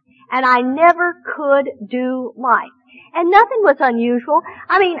life. And I never could do life. And nothing was unusual.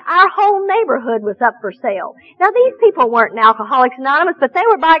 I mean, our whole neighborhood was up for sale. Now, these people weren't in Alcoholics Anonymous, but they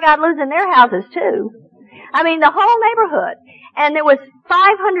were, by God, losing their houses, too. I mean, the whole neighborhood. And there was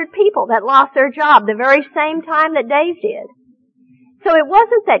 500 people that lost their job the very same time that Dave did. So it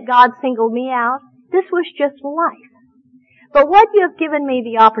wasn't that God singled me out. This was just life. But what you have given me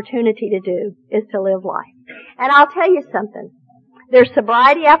the opportunity to do is to live life. And I'll tell you something. There's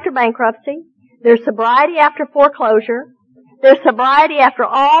sobriety after bankruptcy. There's sobriety after foreclosure. There's sobriety after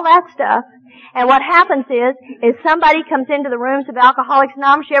all that stuff. And what happens is somebody comes into the rooms of Alcoholics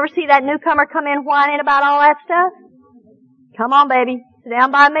Anonymous. You ever see that newcomer come in whining about all that stuff? Come on, baby. Sit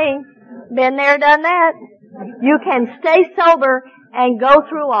down by me. Been there, done that. You can stay sober and go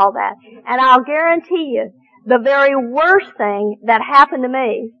through all that. And I'll guarantee you, the very worst thing that happened to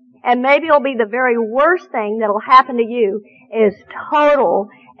me, and maybe it'll be the very worst thing that'll happen to you, is total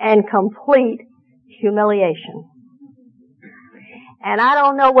and complete humiliation. And I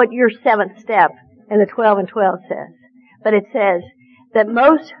don't know what your 7th step in the 12 and 12 says, but it says that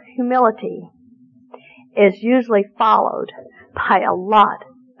most humility is usually followed by a lot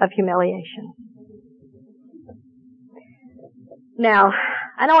of humiliation. Now,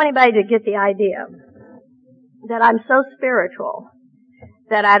 I don't want anybody to get the idea that I'm so spiritual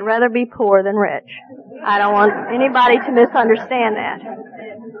that I'd rather be poor than rich. I don't want anybody to misunderstand that.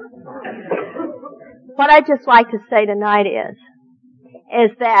 What I'd just like to say tonight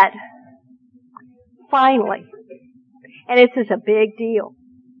is that finally, and this is a big deal,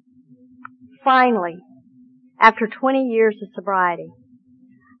 finally, after 20 years of sobriety,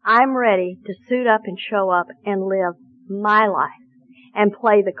 I'm ready to suit up and show up and live my life and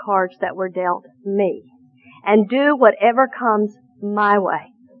play the cards that were dealt me and do whatever comes my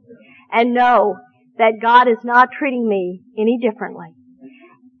way and know that God is not treating me any differently.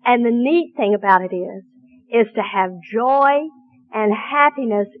 And the neat thing about it is to have joy and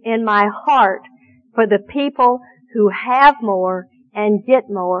happiness in my heart for the people who have more and get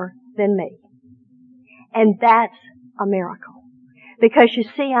more than me. And that's a miracle. Because you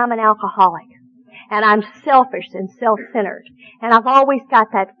see, I'm an alcoholic. And I'm selfish and self-centered. And I've always got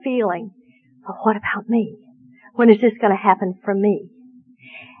that feeling, well, what about me? When is this going to happen for me?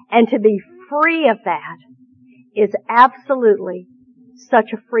 And to be free of that is absolutely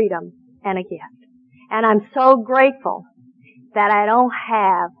such a freedom and a gift. And I'm so grateful that I don't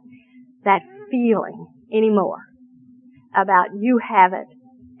have that feeling anymore about you have it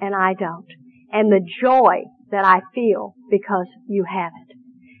and I don't. And the joy that I feel because you have it.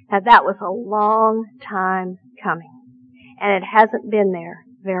 Now that was a long time coming. And it hasn't been there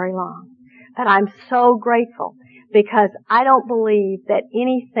very long. But I'm so grateful because I don't believe that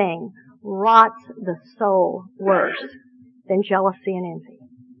anything rots the soul worse than jealousy and envy.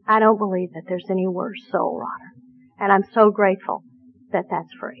 I don't believe that there's any worse soul rotter. And I'm so grateful that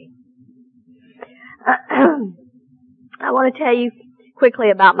that's free. I want to tell you quickly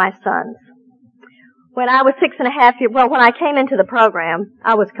about my sons. When I was 6.5 years, when I came into the program,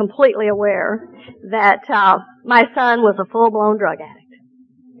 I was completely aware that my son was a full-blown drug addict.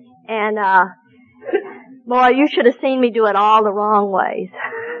 And boy, you should have seen me do it all the wrong ways.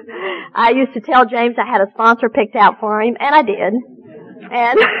 I used to tell James I had a sponsor picked out for him, and I did.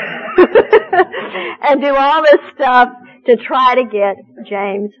 And and do all this stuff to try to get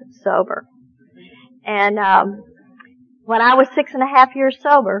James sober. And when I was 6.5 years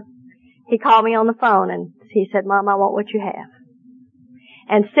sober, he called me on the phone and he said, Mom, I want what you have.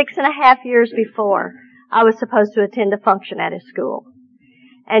 And 6.5 years before, I was supposed to attend a function at his school.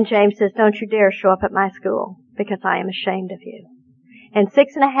 And James says, don't you dare show up at my school because I am ashamed of you. And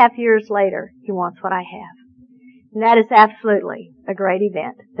 6.5 years later, he wants what I have. And that is absolutely a great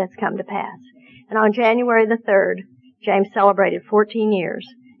event that's come to pass. And on January the 3rd, James celebrated 14 years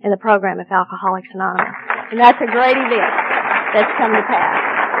in the program of Alcoholics Anonymous. And that's a great event that's come to pass.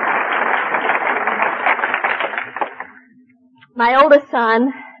 My oldest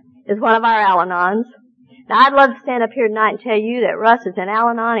son is one of our Al-Anons. Now, I'd love to stand up here tonight and tell you that Russ is an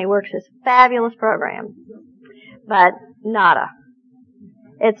Al-Anon. He works this fabulous program. But nada.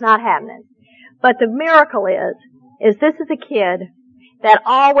 It's not happening. But the miracle is this is a kid that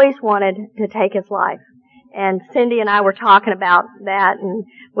always wanted to take his life. And Cindy and I were talking about that, and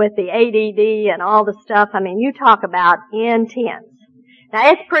with the ADD and all the stuff, I mean, you talk about intense.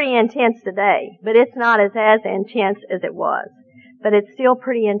 Now, it's pretty intense today, but it's not as intense as it was. But it's still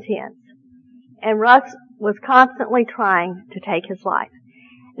pretty intense. And Russ was constantly trying to take his life.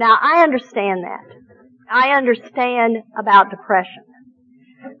 Now, I understand that. I understand about depression.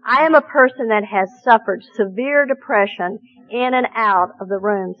 I am a person that has suffered severe depression in and out of the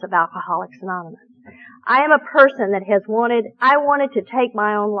rooms of Alcoholics Anonymous. I am a person that I wanted to take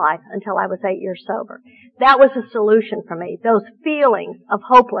my own life until I was 8 years sober. That was a solution for me, those feelings of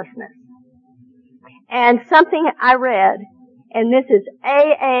hopelessness. And something I read, and this is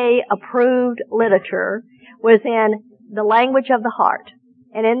AA approved literature, was in The Language of the Heart.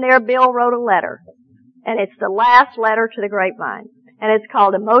 And in there Bill wrote a letter. And it's the last letter to the grapevine. And it's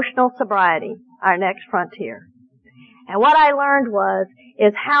called Emotional Sobriety, Our Next Frontier. And what I learned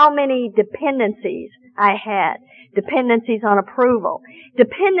is how many dependencies I had. Dependencies on approval.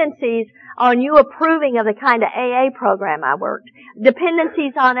 Dependencies on you approving of the kind of AA program I worked.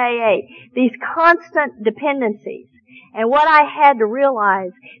 Dependencies on AA. These constant dependencies. And what I had to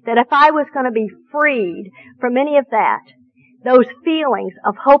realize, that if I was going to be freed from any of that, those feelings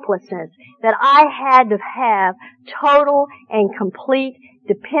of hopelessness, that I had to have total and complete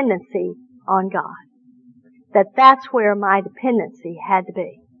dependency on God. That's where my dependency had to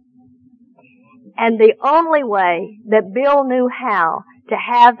be. And the only way that Bill knew how to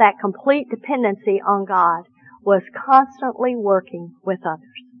have that complete dependency on God was constantly working with others.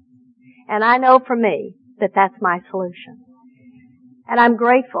 And I know for me that that's my solution. And I'm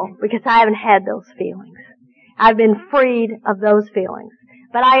grateful because I haven't had those feelings. I've been freed of those feelings.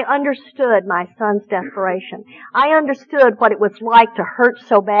 But I understood my son's desperation. I understood what it was like to hurt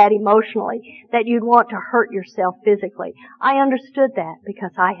so bad emotionally that you'd want to hurt yourself physically. I understood that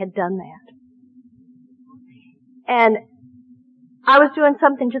because I had done that. And I was doing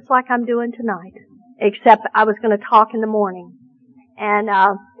something just like I'm doing tonight, except I was going to talk in the morning. And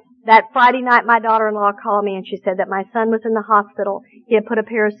that Friday night, my daughter-in-law called me and she said that my son was in the hospital. He had put a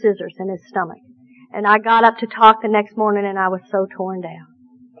pair of scissors in his stomach. And I got up to talk the next morning and I was so torn down.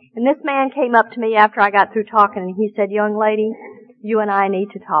 And this man came up to me after I got through talking and he said, "Young lady, you and I need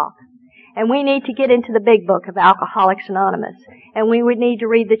to talk. And we need to get into the big book of Alcoholics Anonymous. And we would need to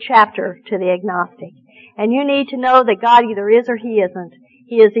read the chapter to the agnostic. And you need to know that God either is or He isn't.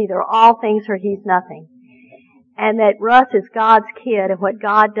 He is either all things or He's nothing. And that Russ is God's kid, and what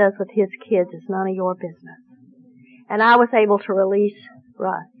God does with His kids is none of your business." And I was able to release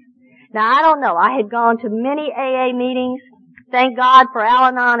Russ. Now, I don't know. I had gone to many AA meetings. Thank God for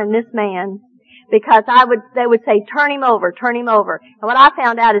Al-Anon and this man, because they would say, "Turn him over, turn him over." And what I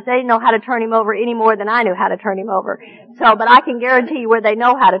found out is they didn't know how to turn him over any more than I knew how to turn him over. But I can guarantee you where they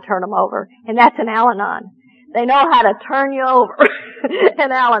know how to turn him over, and that's in Al-Anon. They know how to turn you over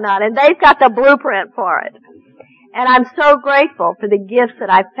in Al-Anon, and they've got the blueprint for it. And I'm so grateful for the gifts that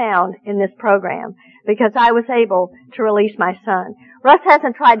I've found in this program, because I was able to release my son. Russ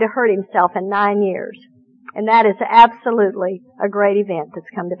hasn't tried to hurt himself in 9 years. And that is absolutely a great event that's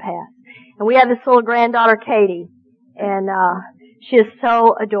come to pass. And we have this little granddaughter, Katie, and she is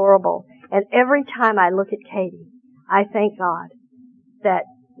so adorable. And every time I look at Katie, I thank God that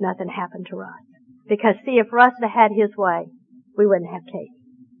nothing happened to Russ. Because, see, if Russ had had his way, we wouldn't have Katie.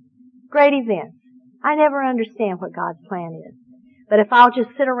 Great events. I never understand what God's plan is. But if I'll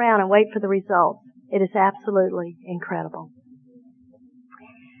just sit around and wait for the results, it is absolutely incredible.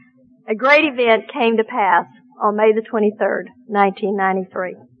 A great event came to pass on May the 23rd,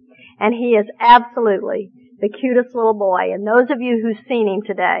 1993. And he is absolutely the cutest little boy. And those of you who've seen him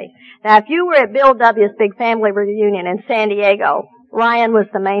today, now if you were at Bill W.'s big family reunion in San Diego, Ryan was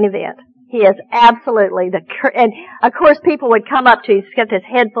the main event. He is absolutely and of course people would come up to him, he's got this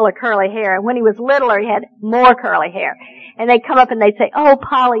head full of curly hair, and when he was littler he had more curly hair. And they'd come up and they'd say, "Oh,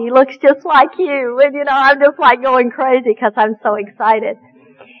 Polly, he looks just like you." And I'm just like going crazy because I'm so excited.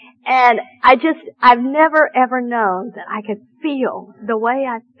 And I've never ever known that I could feel the way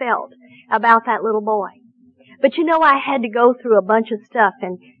I felt about that little boy. But I had to go through a bunch of stuff,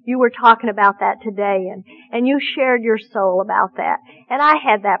 and you were talking about that today, and you shared your soul about that. And I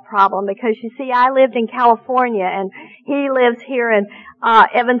had that problem because, you see, I lived in California, and he lives here in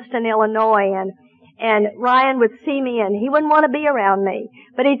Evanston, Illinois, and Ryan would see me, and he wouldn't want to be around me,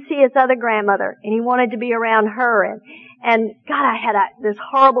 but he'd see his other grandmother, and he wanted to be around her, and God, I had this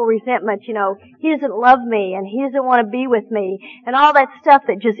horrible resentment, he doesn't love me, and he doesn't want to be with me, and all that stuff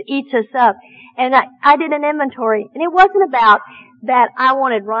that just eats us up. And I did an inventory, and it wasn't about that I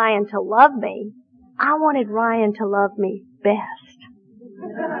wanted Ryan to love me. I wanted Ryan to love me best.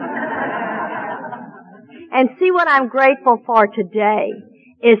 And see, what I'm grateful for today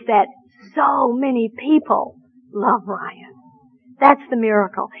is that so many people love Ryan. That's the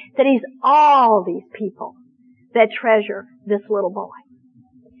miracle, that he's all these people that treasure this little boy.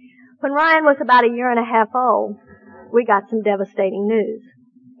 When Ryan was about 1.5 years old, we got some devastating news.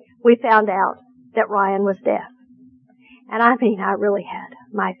 We found out that Ryan was deaf. And I mean, I really had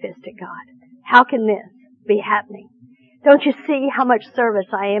my fist at God. How can this be happening? Don't you see how much service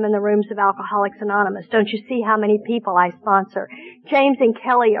I am in the rooms of Alcoholics Anonymous? Don't you see how many people I sponsor? James and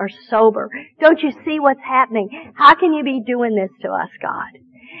Kelly are sober. Don't you see what's happening? How can you be doing this to us, God?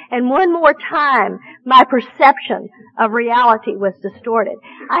 And one more time, my perception of reality was distorted.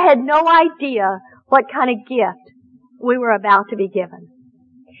 I had no idea what kind of gift we were about to be given.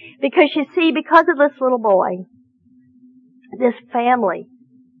 Because you see, because of this little boy, this family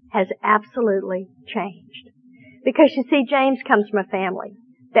has absolutely changed. Because you see, James comes from a family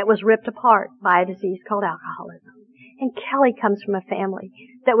that was ripped apart by a disease called alcoholism. And Kelly comes from a family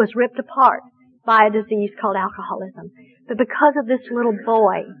that was ripped apart by a disease called alcoholism. But because of this little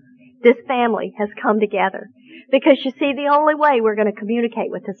boy, this family has come together. Because you see, the only way we're going to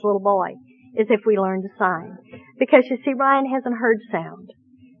communicate with this little boy is if we learn to sign. Because you see, Ryan hasn't heard sound,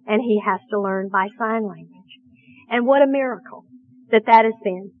 and he has to learn by sign language. And what a miracle that has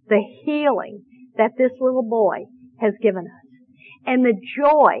been. The healing that this little boy has given us. And the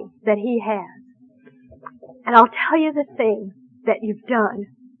joy that he has. And I'll tell you the thing that you've done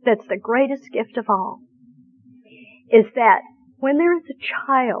that's the greatest gift of all, is that when there is a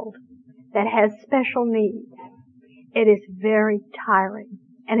child that has special needs, it is very tiring,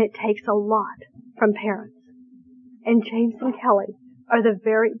 and it takes a lot from parents. And James and Kelly are the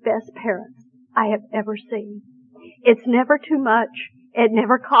very best parents I have ever seen. It's never too much. It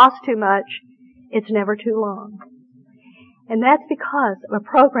never costs too much. It's never too long. And that's because of a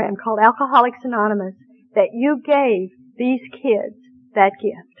program called Alcoholics Anonymous that you gave these kids that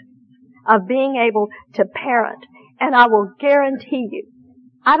gift of being able to parent. And I will guarantee you,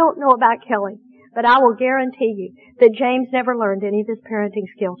 I don't know about Kelly, but I will guarantee you that James never learned any of his parenting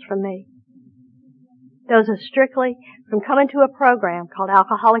skills from me. Those are strictly from coming to a program called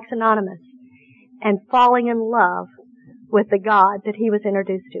Alcoholics Anonymous and falling in love with the God that he was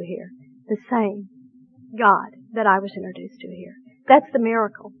introduced to here. The same God that I was introduced to here. That's the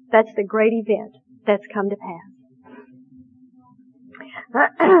miracle. That's the great event that's come to pass.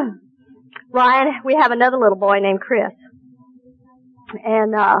 Ryan, we have another little boy named Chris.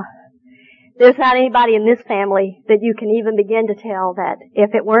 And there's not anybody in this family that you can even begin to tell that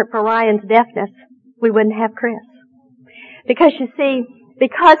if it weren't for Ryan's deafness, we wouldn't have Chris. Because you see,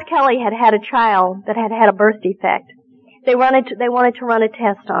 because Kelly had had a child that had had a birth defect, they wanted to run a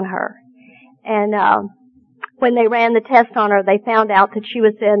test on her. And when they ran the test on her, they found out that she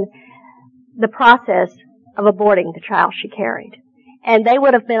was in the process of aborting the child she carried. And they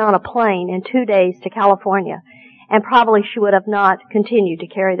would have been on a plane in 2 days to California, and probably she would have not continued to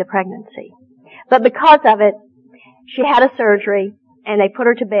carry the pregnancy. But because of it, she had a surgery, and they put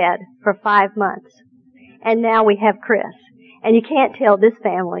her to bed for 5 months. And now we have Chris. And you can't tell this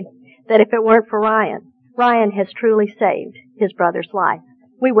family that if it weren't for Ryan, Ryan has truly saved his brother's life.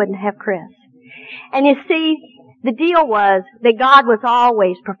 We wouldn't have Chris. And you see, the deal was that God was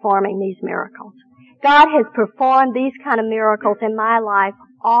always performing these miracles. God has performed these kind of miracles in my life,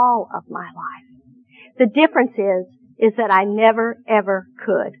 all of my life. The difference is that I never, ever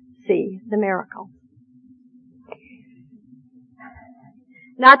could see the miracle.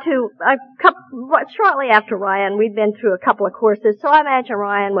 Shortly after Ryan, we'd been through a couple of courses, so I imagine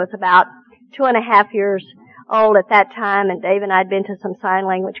Ryan was about 2.5 years old at that time, and Dave and I had been to some sign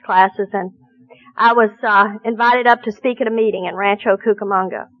language classes, and I was invited up to speak at a meeting in Rancho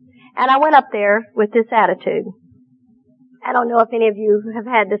Cucamonga. And I went up there with this attitude. I don't know if any of you have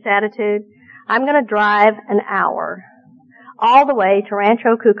had this attitude. I'm going to drive an hour all the way to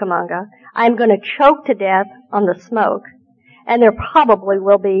Rancho Cucamonga. I'm going to choke to death on the smoke, and there probably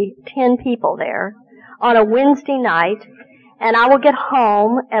will be 10 people there on a Wednesday night, and I will get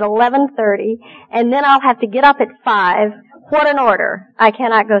home at 11:30, and then I'll have to get up at 5. What an order. I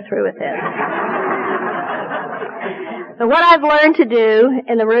cannot go through with this. But what I've learned to do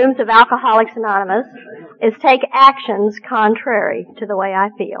in the rooms of Alcoholics Anonymous is take actions contrary to the way I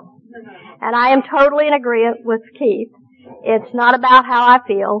feel. And I am totally in agreement with Keith. It's not about how I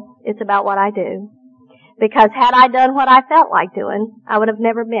feel, it's about what I do. Because had I done what I felt like doing, I would have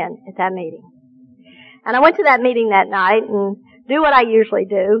never been at that meeting. And I went to that meeting that night and do what I usually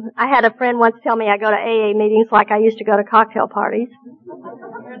do. I had a friend once tell me I go to AA meetings like I used to go to cocktail parties.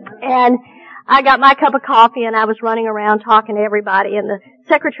 And I got my cup of coffee and I was running around talking to everybody, and the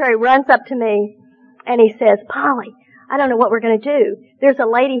secretary runs up to me And he says, Polly, I don't know what we're going to do. There's a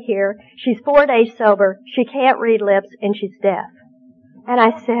lady here. She's 4 days sober. She can't read lips and she's deaf. And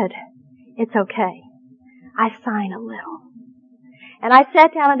I said, it's okay. I sign a little. And I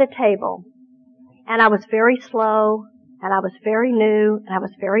sat down at a table and I was very slow and I was very new and I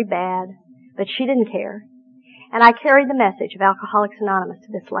was very bad, but she didn't care. And I carried the message of Alcoholics Anonymous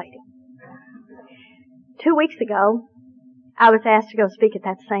to this lady. 2 weeks ago, I was asked to go speak at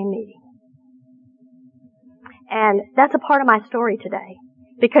that same meeting. And that's a part of my story today.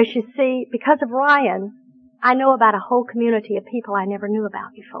 Because you see, because of Ryan, I know about a whole community of people I never knew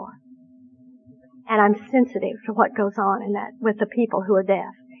about before. And I'm sensitive to what goes on in that with the people who are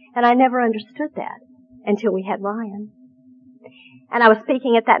deaf. And I never understood that until we had Ryan. And I was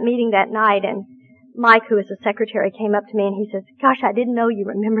speaking at that meeting that night, and Mike, who is the secretary, came up to me and he says, gosh, I didn't know you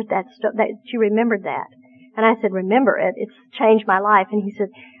remembered that you remembered that. And I said, remember it. It's changed my life. And he said,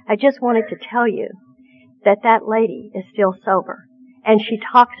 I just wanted to tell you that that lady is still sober. And she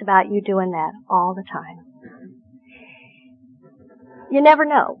talks about you doing that all the time. You never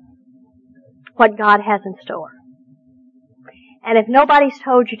know what God has in store. And if nobody's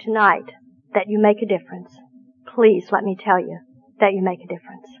told you tonight that you make a difference, please let me tell you that you make a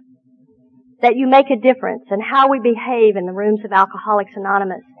difference. That you make a difference, and how we behave in the rooms of Alcoholics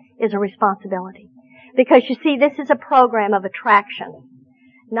Anonymous is a responsibility. Because you see, this is a program of attraction,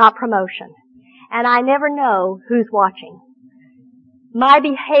 not promotion. And I never know who's watching. My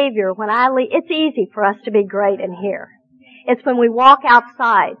behavior when I leave, it's easy for us to be great in here. It's when we walk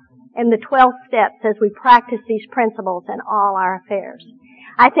outside in the 12 steps as we practice these principles in all our affairs.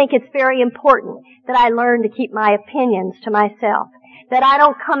 I think it's very important that I learn to keep my opinions to myself. That I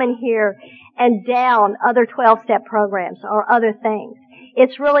don't come in here and down other 12-step programs or other things.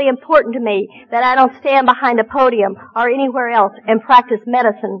 It's really important to me that I don't stand behind a podium or anywhere else and practice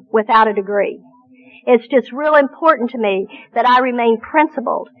medicine without a degree. It's just real important to me that I remain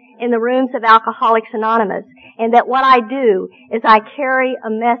principled in the rooms of Alcoholics Anonymous, and that what I do is I carry a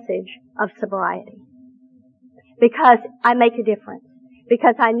message of sobriety. Because I make a difference.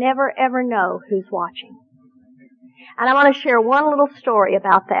 Because I never ever know who's watching. And I want to share one little story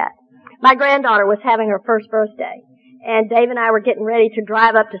about that. My granddaughter was having her first birthday, and Dave and I were getting ready to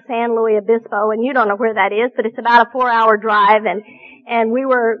drive up to San Luis Obispo, and you don't know where that is, but it's about a 4-hour drive, and I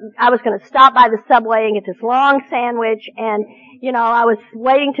was going to stop by the subway and get this long sandwich, and, you know, I was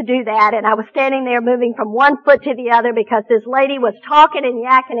waiting to do that, and I was standing there moving from one foot to the other because this lady was talking and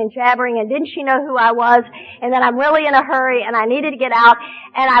yakking and jabbering, and didn't she know who I was, and then I'm really in a hurry, and I needed to get out,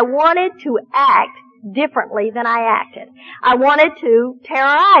 and I wanted to act differently than I acted. I wanted to tear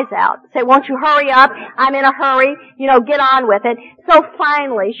her eyes out. Say, won't you hurry up? I'm in a hurry. You know, get on with it. So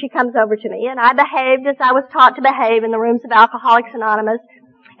finally, she comes over to me, and I behaved as I was taught to behave in the rooms of Alcoholics Anonymous.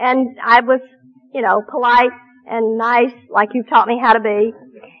 And I was, you know, polite and nice, like you've taught me how to be.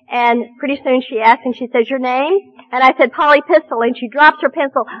 And pretty soon she asked, and she says, your name? And I said, Polly Pistol, and she drops her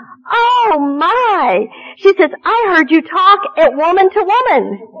pencil. Oh my! She says, I heard you talk at Woman to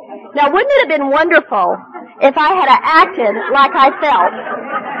Woman. Now, wouldn't it have been wonderful if I had acted like I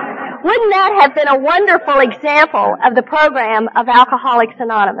felt? Wouldn't that have been a wonderful example of the program of Alcoholics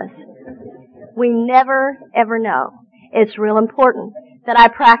Anonymous? We never, ever know. It's real important that I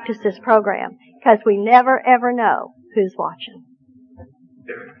practice this program, because we never, ever know who's watching.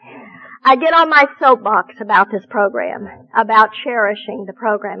 I get on my soapbox about this program, about cherishing the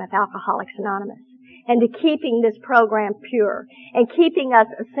program of Alcoholics Anonymous, and to keeping this program pure, and keeping us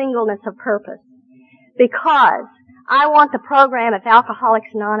a singleness of purpose. Because I want the program of Alcoholics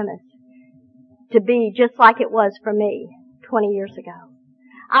Anonymous to be just like it was for me 20 years ago.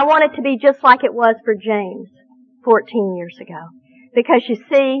 I want it to be just like it was for James 14 years ago. Because you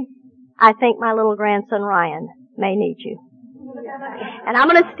see, I think my little grandson Ryan may need you. And I'm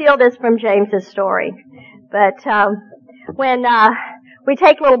going to steal this from James's story. But when we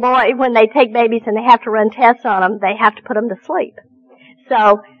take little boys, when they take babies and they have to run tests on them, they have to put them to sleep.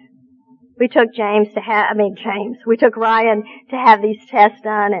 So we took we took Ryan to have these tests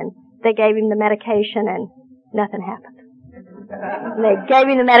done, and they gave him the medication, and nothing happened. And they gave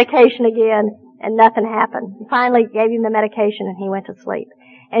him the medication again, and nothing happened. And finally gave him the medication, and he went to sleep.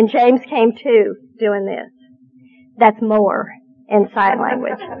 And James came to doing this. That's more in sign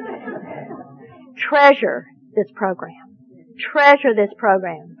language. Treasure this program. Treasure this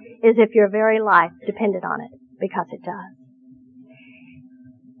program as if your very life depended on it, because it does.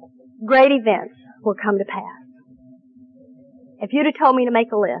 Great events will come to pass. If you'd have told me to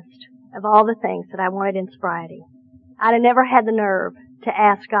make a list of all the things that I wanted in sobriety, I'd have never had the nerve to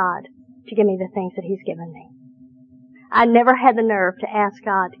ask God to give me the things that He's given me. I never had the nerve to ask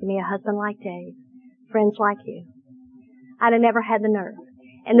God to give me a husband like Dave, friends like you. I'd have never had the nerve.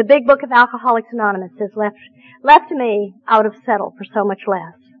 And the big book of Alcoholics Anonymous says left to me, I would have settled for so much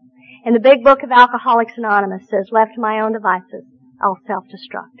less. And the big book of Alcoholics Anonymous says left to my own devices, I'll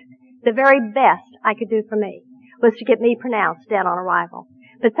self-destruct. The very best I could do for me was to get me pronounced dead on arrival.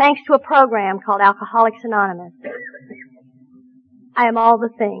 But thanks to a program called Alcoholics Anonymous, I am all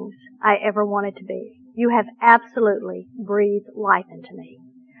the things I ever wanted to be. You have absolutely breathed life into me.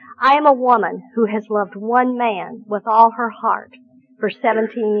 I am a woman who has loved one man with all her heart for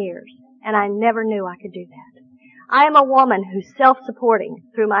 17 years, and I never knew I could do that. I am a woman who's self-supporting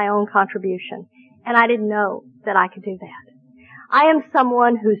through my own contribution, and I didn't know that I could do that. I am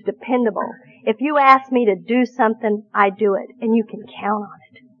someone who's dependable. If you ask me to do something, I do it, and you can count on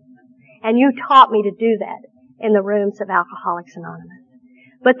it. And you taught me to do that in the rooms of Alcoholics Anonymous.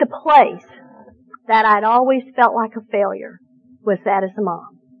 But the place that I'd always felt like a failure was that as a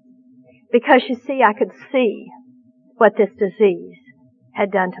mom. Because you see, I could see what this disease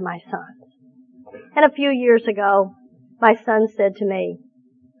had done to my sons. And a few years ago, my son said to me,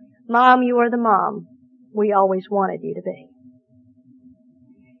 "Mom, you are the mom we always wanted you to be."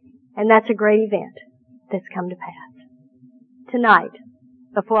 And that's a great event that's come to pass. Tonight,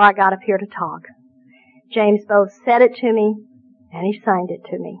 before I got up here to talk, James both said it to me and he signed it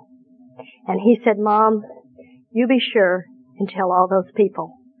to me. And he said, "Mom, you be sure and tell all those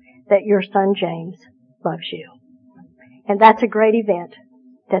people that your son James loves you." And that's a great event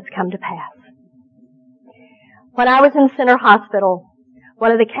that's come to pass. When I was in Center Hospital,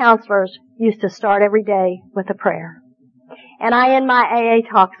 one of the counselors used to start every day with a prayer. And I end my AA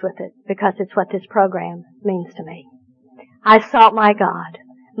talks with it because it's what this program means to me. I sought my God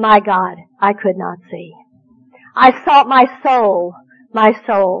I could not see. I sought my soul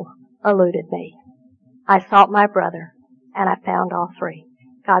eluded me. I sought my brother, and I found all three.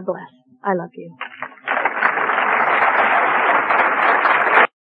 God bless. I love you.